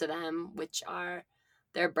tools to them, which are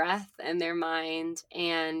their breath and their mind,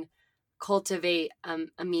 and cultivate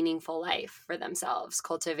a meaningful life for themselves,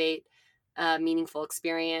 cultivate a meaningful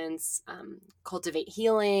experience, cultivate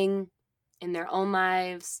healing in their own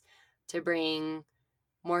lives to bring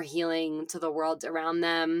more healing to the world around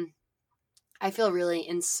them. I feel really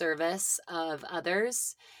in service of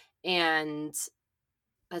others, and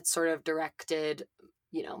that's sort of directed,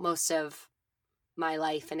 most of my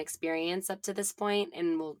life and experience up to this point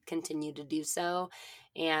and will continue to do so.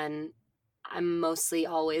 And I'm mostly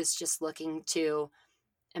always just looking to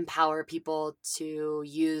empower people to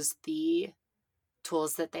use the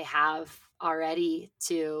tools that they have already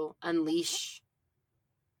to unleash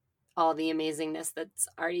all the amazingness that's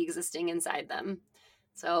already existing inside them.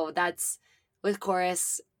 So that's with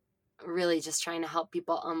Chorus, really just trying to help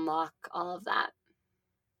people unlock all of that.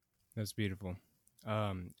 That's beautiful.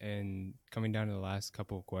 And coming down to the last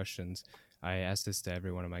couple of questions, I asked this to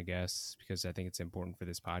every one of my guests because I think it's important for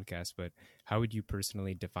this podcast, but how would you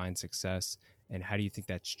personally define success, and how do you think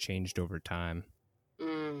that's changed over time?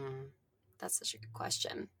 That's such a good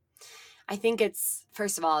question. I think it's,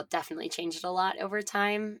 first of all, definitely changed a lot over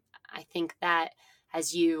time. I think that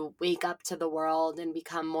as you wake up to the world and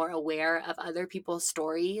become more aware of other people's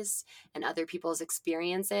stories and other people's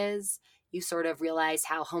experiences, you sort of realize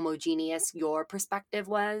how homogeneous your perspective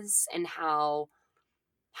was and how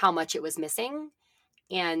much it was missing.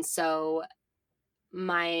 And so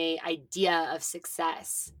my idea of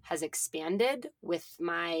success has expanded with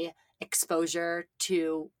my exposure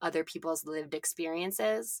to other people's lived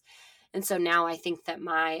experiences. And so now I think that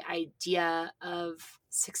my idea of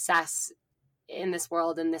success in this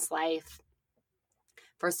world, in this life,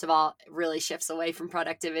 first of all, it really shifts away from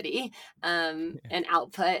productivity and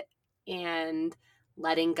output, and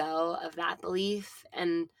letting go of that belief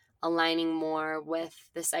and aligning more with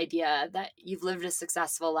this idea that you've lived a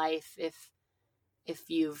successful life if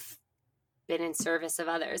you've been in service of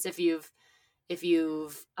others, if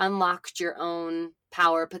you've unlocked your own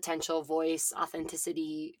power, potential, voice,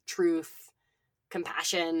 authenticity, truth,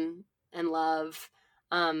 compassion, and love,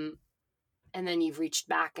 and then you've reached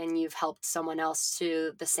back and you've helped someone else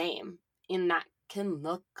to the same. And that can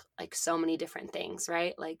look like so many different things,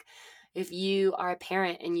 right? Like if you are a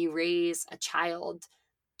parent and you raise a child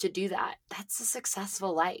to do that, that's a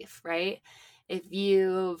successful life, right? If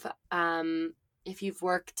you've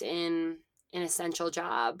worked in an essential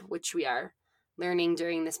job, which we are learning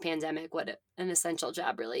during this pandemic what an essential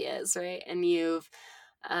job really is, right? And you've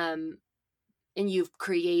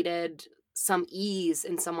created some ease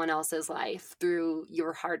in someone else's life through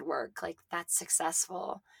your hard work, like that's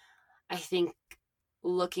successful. I think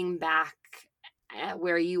looking back at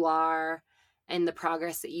where you are and the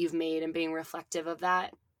progress that you've made and being reflective of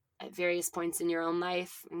that at various points in your own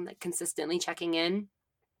life and like consistently checking in,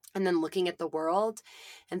 and then looking at the world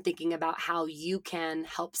and thinking about how you can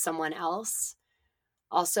help someone else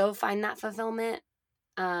also find that fulfillment,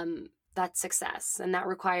 that's success. And that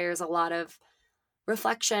requires a lot of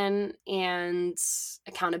reflection and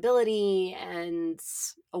accountability and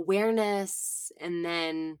awareness, and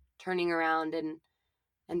then turning around and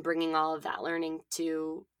bringing all of that learning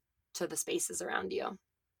to the spaces around you.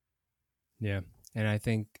 Yeah. And I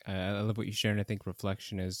think I love what you shared. And I think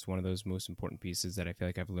reflection is one of those most important pieces that I feel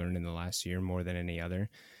like I've learned in the last year more than any other,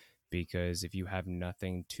 because if you have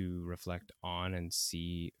nothing to reflect on and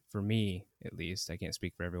see, for me, at least, I can't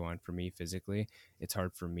speak for everyone, for me physically, it's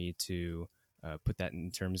hard for me to put that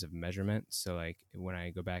in terms of measurement. So like when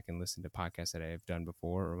I go back and listen to podcasts that I've done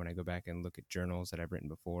before, or when I go back and look at journals that I've written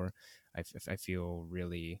before, I feel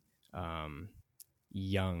really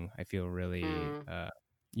young. I feel really,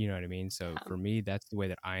 you know what I mean? So for me, that's the way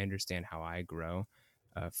that I understand how I grow.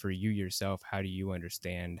 For you yourself, how do you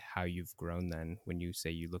understand how you've grown then when you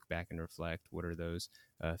say you look back and reflect? What are those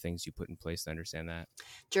things you put in place to understand that?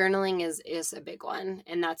 Journaling is a big one.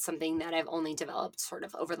 And that's something that I've only developed sort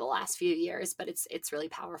of over the last few years, but it's really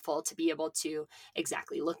powerful to be able to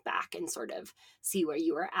exactly look back and sort of see where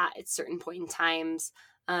you were at certain point in times.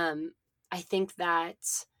 I think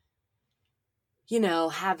that,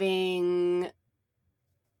 having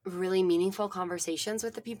really meaningful conversations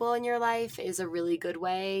with the people in your life is a really good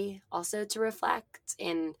way also to reflect,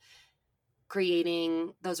 and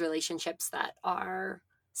creating those relationships that are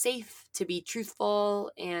safe to be truthful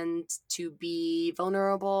and to be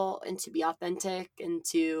vulnerable and to be authentic and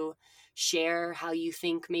to share how you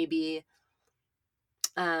think maybe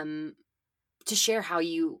to share how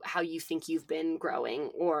you think you've been growing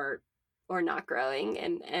or not growing,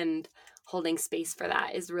 and holding space for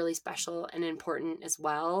that is really special and important as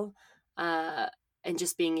well. And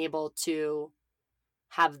just being able to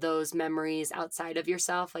have those memories outside of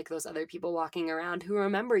yourself, like those other people walking around who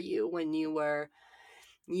remember you when you were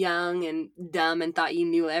young and dumb and thought you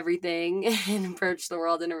knew everything and approached the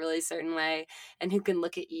world in a really certain way, and who can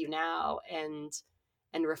look at you now and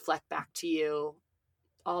reflect back to you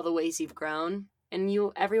all the ways you've grown. And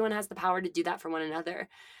everyone has the power to do that for one another.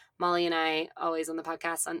 Molly and I always on the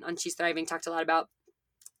podcast on She's Thriving talked a lot about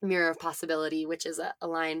mirror of possibility, which is a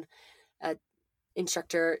line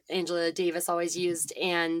instructor Angela Davis always used.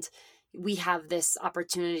 And we have this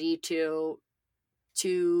opportunity to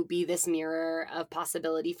be this mirror of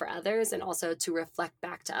possibility for others, and also to reflect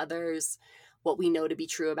back to others what we know to be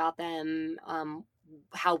true about them,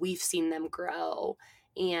 how we've seen them grow,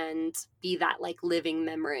 and be that like living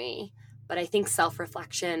memory. But I think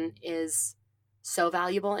self-reflection is so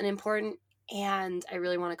valuable and important. And I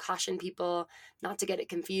really want to caution people not to get it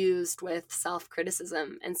confused with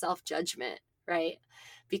self-criticism and self-judgment, right?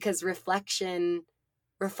 Because reflection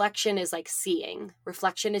is like seeing.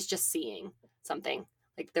 Reflection is just seeing something.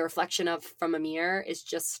 Like the reflection of from a mirror is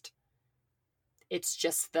just, it's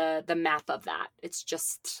just the map of that. It's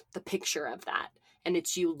just the picture of that. And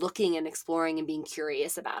it's you looking and exploring and being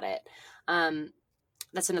curious about it.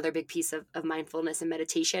 That's another big piece of mindfulness and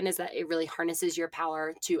meditation, is that it really harnesses your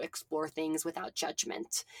power to explore things without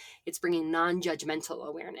judgment. It's bringing non-judgmental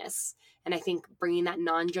awareness. And I think bringing that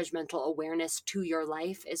non-judgmental awareness to your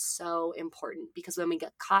life is so important, because when we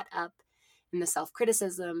get caught up in the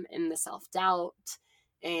self-criticism, in the self-doubt,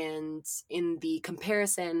 and in the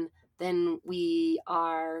comparison, then we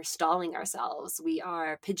are stalling ourselves. We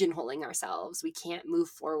are pigeonholing ourselves. We can't move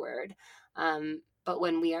forward. But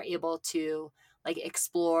when we are able to like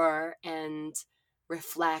explore and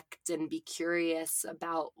reflect and be curious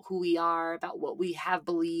about who we are, about what we have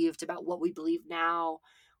believed, about what we believe now,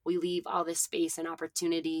 we leave all this space and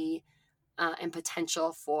opportunity and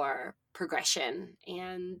potential for progression.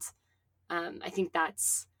 And I think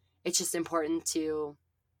it's just important to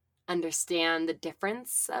understand the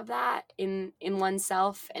difference of that in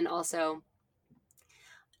oneself, and also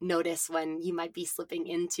notice when you might be slipping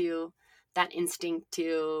into that instinct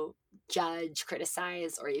to judge,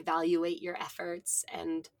 criticize, or evaluate your efforts,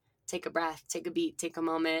 and take a breath, take a beat, take a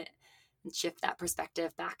moment, and shift that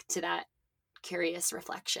perspective back to that curious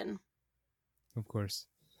reflection. Of course.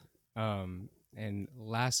 And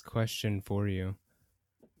last question for you.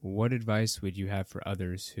 What advice would you have for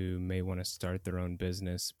others who may want to start their own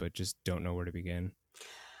business but just don't know where to begin?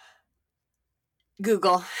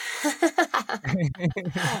 Google.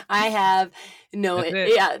 I have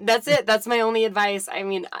that's it. That's my only advice. I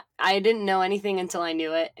mean, I didn't know anything until I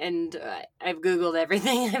knew it, and I've Googled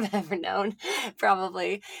everything I've ever known,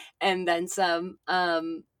 probably, and then some.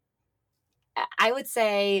 I would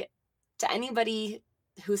say to anybody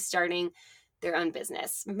who's starting their own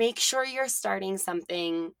business, make sure you're starting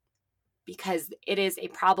something because it is a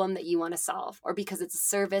problem that you want to solve, or because it's a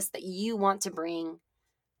service that you want to bring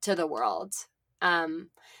to the world.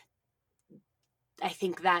 I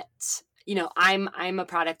think that, I'm a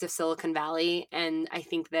product of Silicon Valley, and I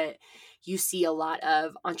think that you see a lot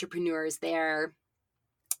of entrepreneurs there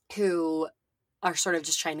who are sort of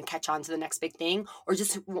just trying to catch on to the next big thing, or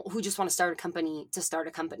who just want to start a company to start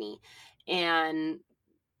a company. And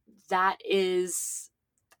that is,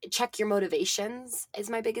 check your motivations is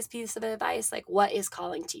my biggest piece of advice. Like, what is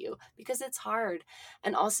calling to you? Because it's hard.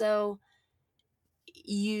 And also,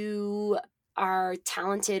 you are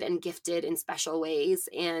talented and gifted in special ways,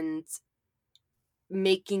 and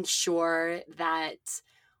making sure that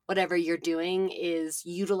whatever you're doing is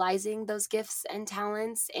utilizing those gifts and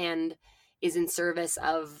talents and is in service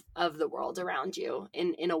of the world around you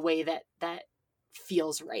in a way that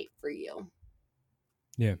feels right for you.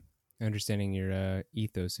 Yeah. Understanding your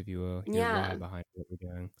ethos, if you will, your why behind what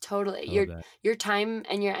you're doing. Totally. Your time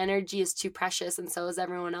and your energy is too precious, and so is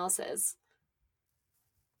everyone else's.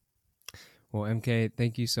 Well, MK,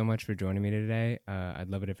 thank you so much for joining me today. I'd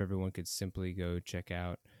love it if everyone could simply go check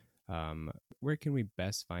out where can we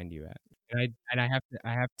best find you at? And I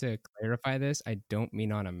have to clarify this. I don't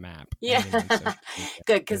mean on a map. Yeah,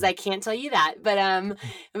 good, because I can't tell you that. But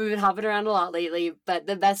we've been hopping around a lot lately. But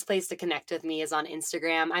the best place to connect with me is on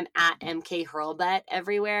Instagram. I'm at MK Hurlbut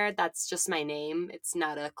everywhere. That's just my name. It's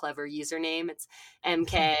not a clever username. It's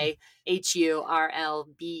MK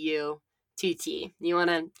HURLBUTT. You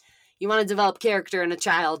want to develop character in a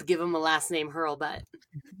child, give them a last name Hurlbut.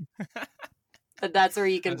 But that's where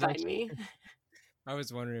you can find me. I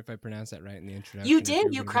was wondering if I pronounced that right in the introduction. You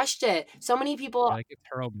did. You crushed it. So many people. Like it's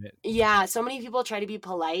Hurlbut. Yeah. So many people try to be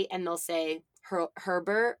polite and they'll say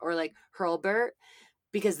Herbert or like Hurlbert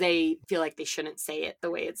because they feel like they shouldn't say it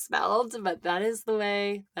the way it's spelled. But that is the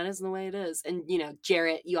way it is. And,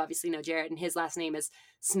 Jarrett, you obviously know Jarrett, and his last name is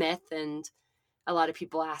Smith. And a lot of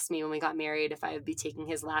people asked me when we got married if I would be taking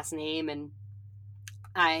his last name. And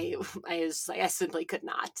I was like, I simply could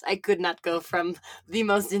not. I could not go from the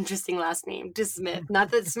most interesting last name to Smith.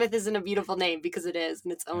 Not that Smith isn't a beautiful name, because it is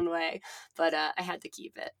in its own way, but I had to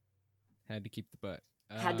keep it. Had to keep the butt.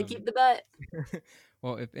 Had to keep the bet.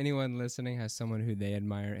 Well, if anyone listening has someone who they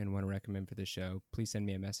admire and want to recommend for the show, please send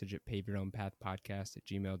me a message at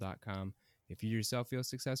paveyourownpathpodcast@gmail.com. If you yourself feel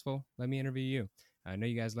successful, let me interview you. I know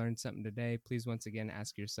you guys learned something today. Please once again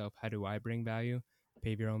ask yourself, how do I bring value?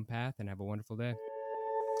 Pave your own path and have a wonderful day.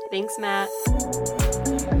 Thanks, Matt.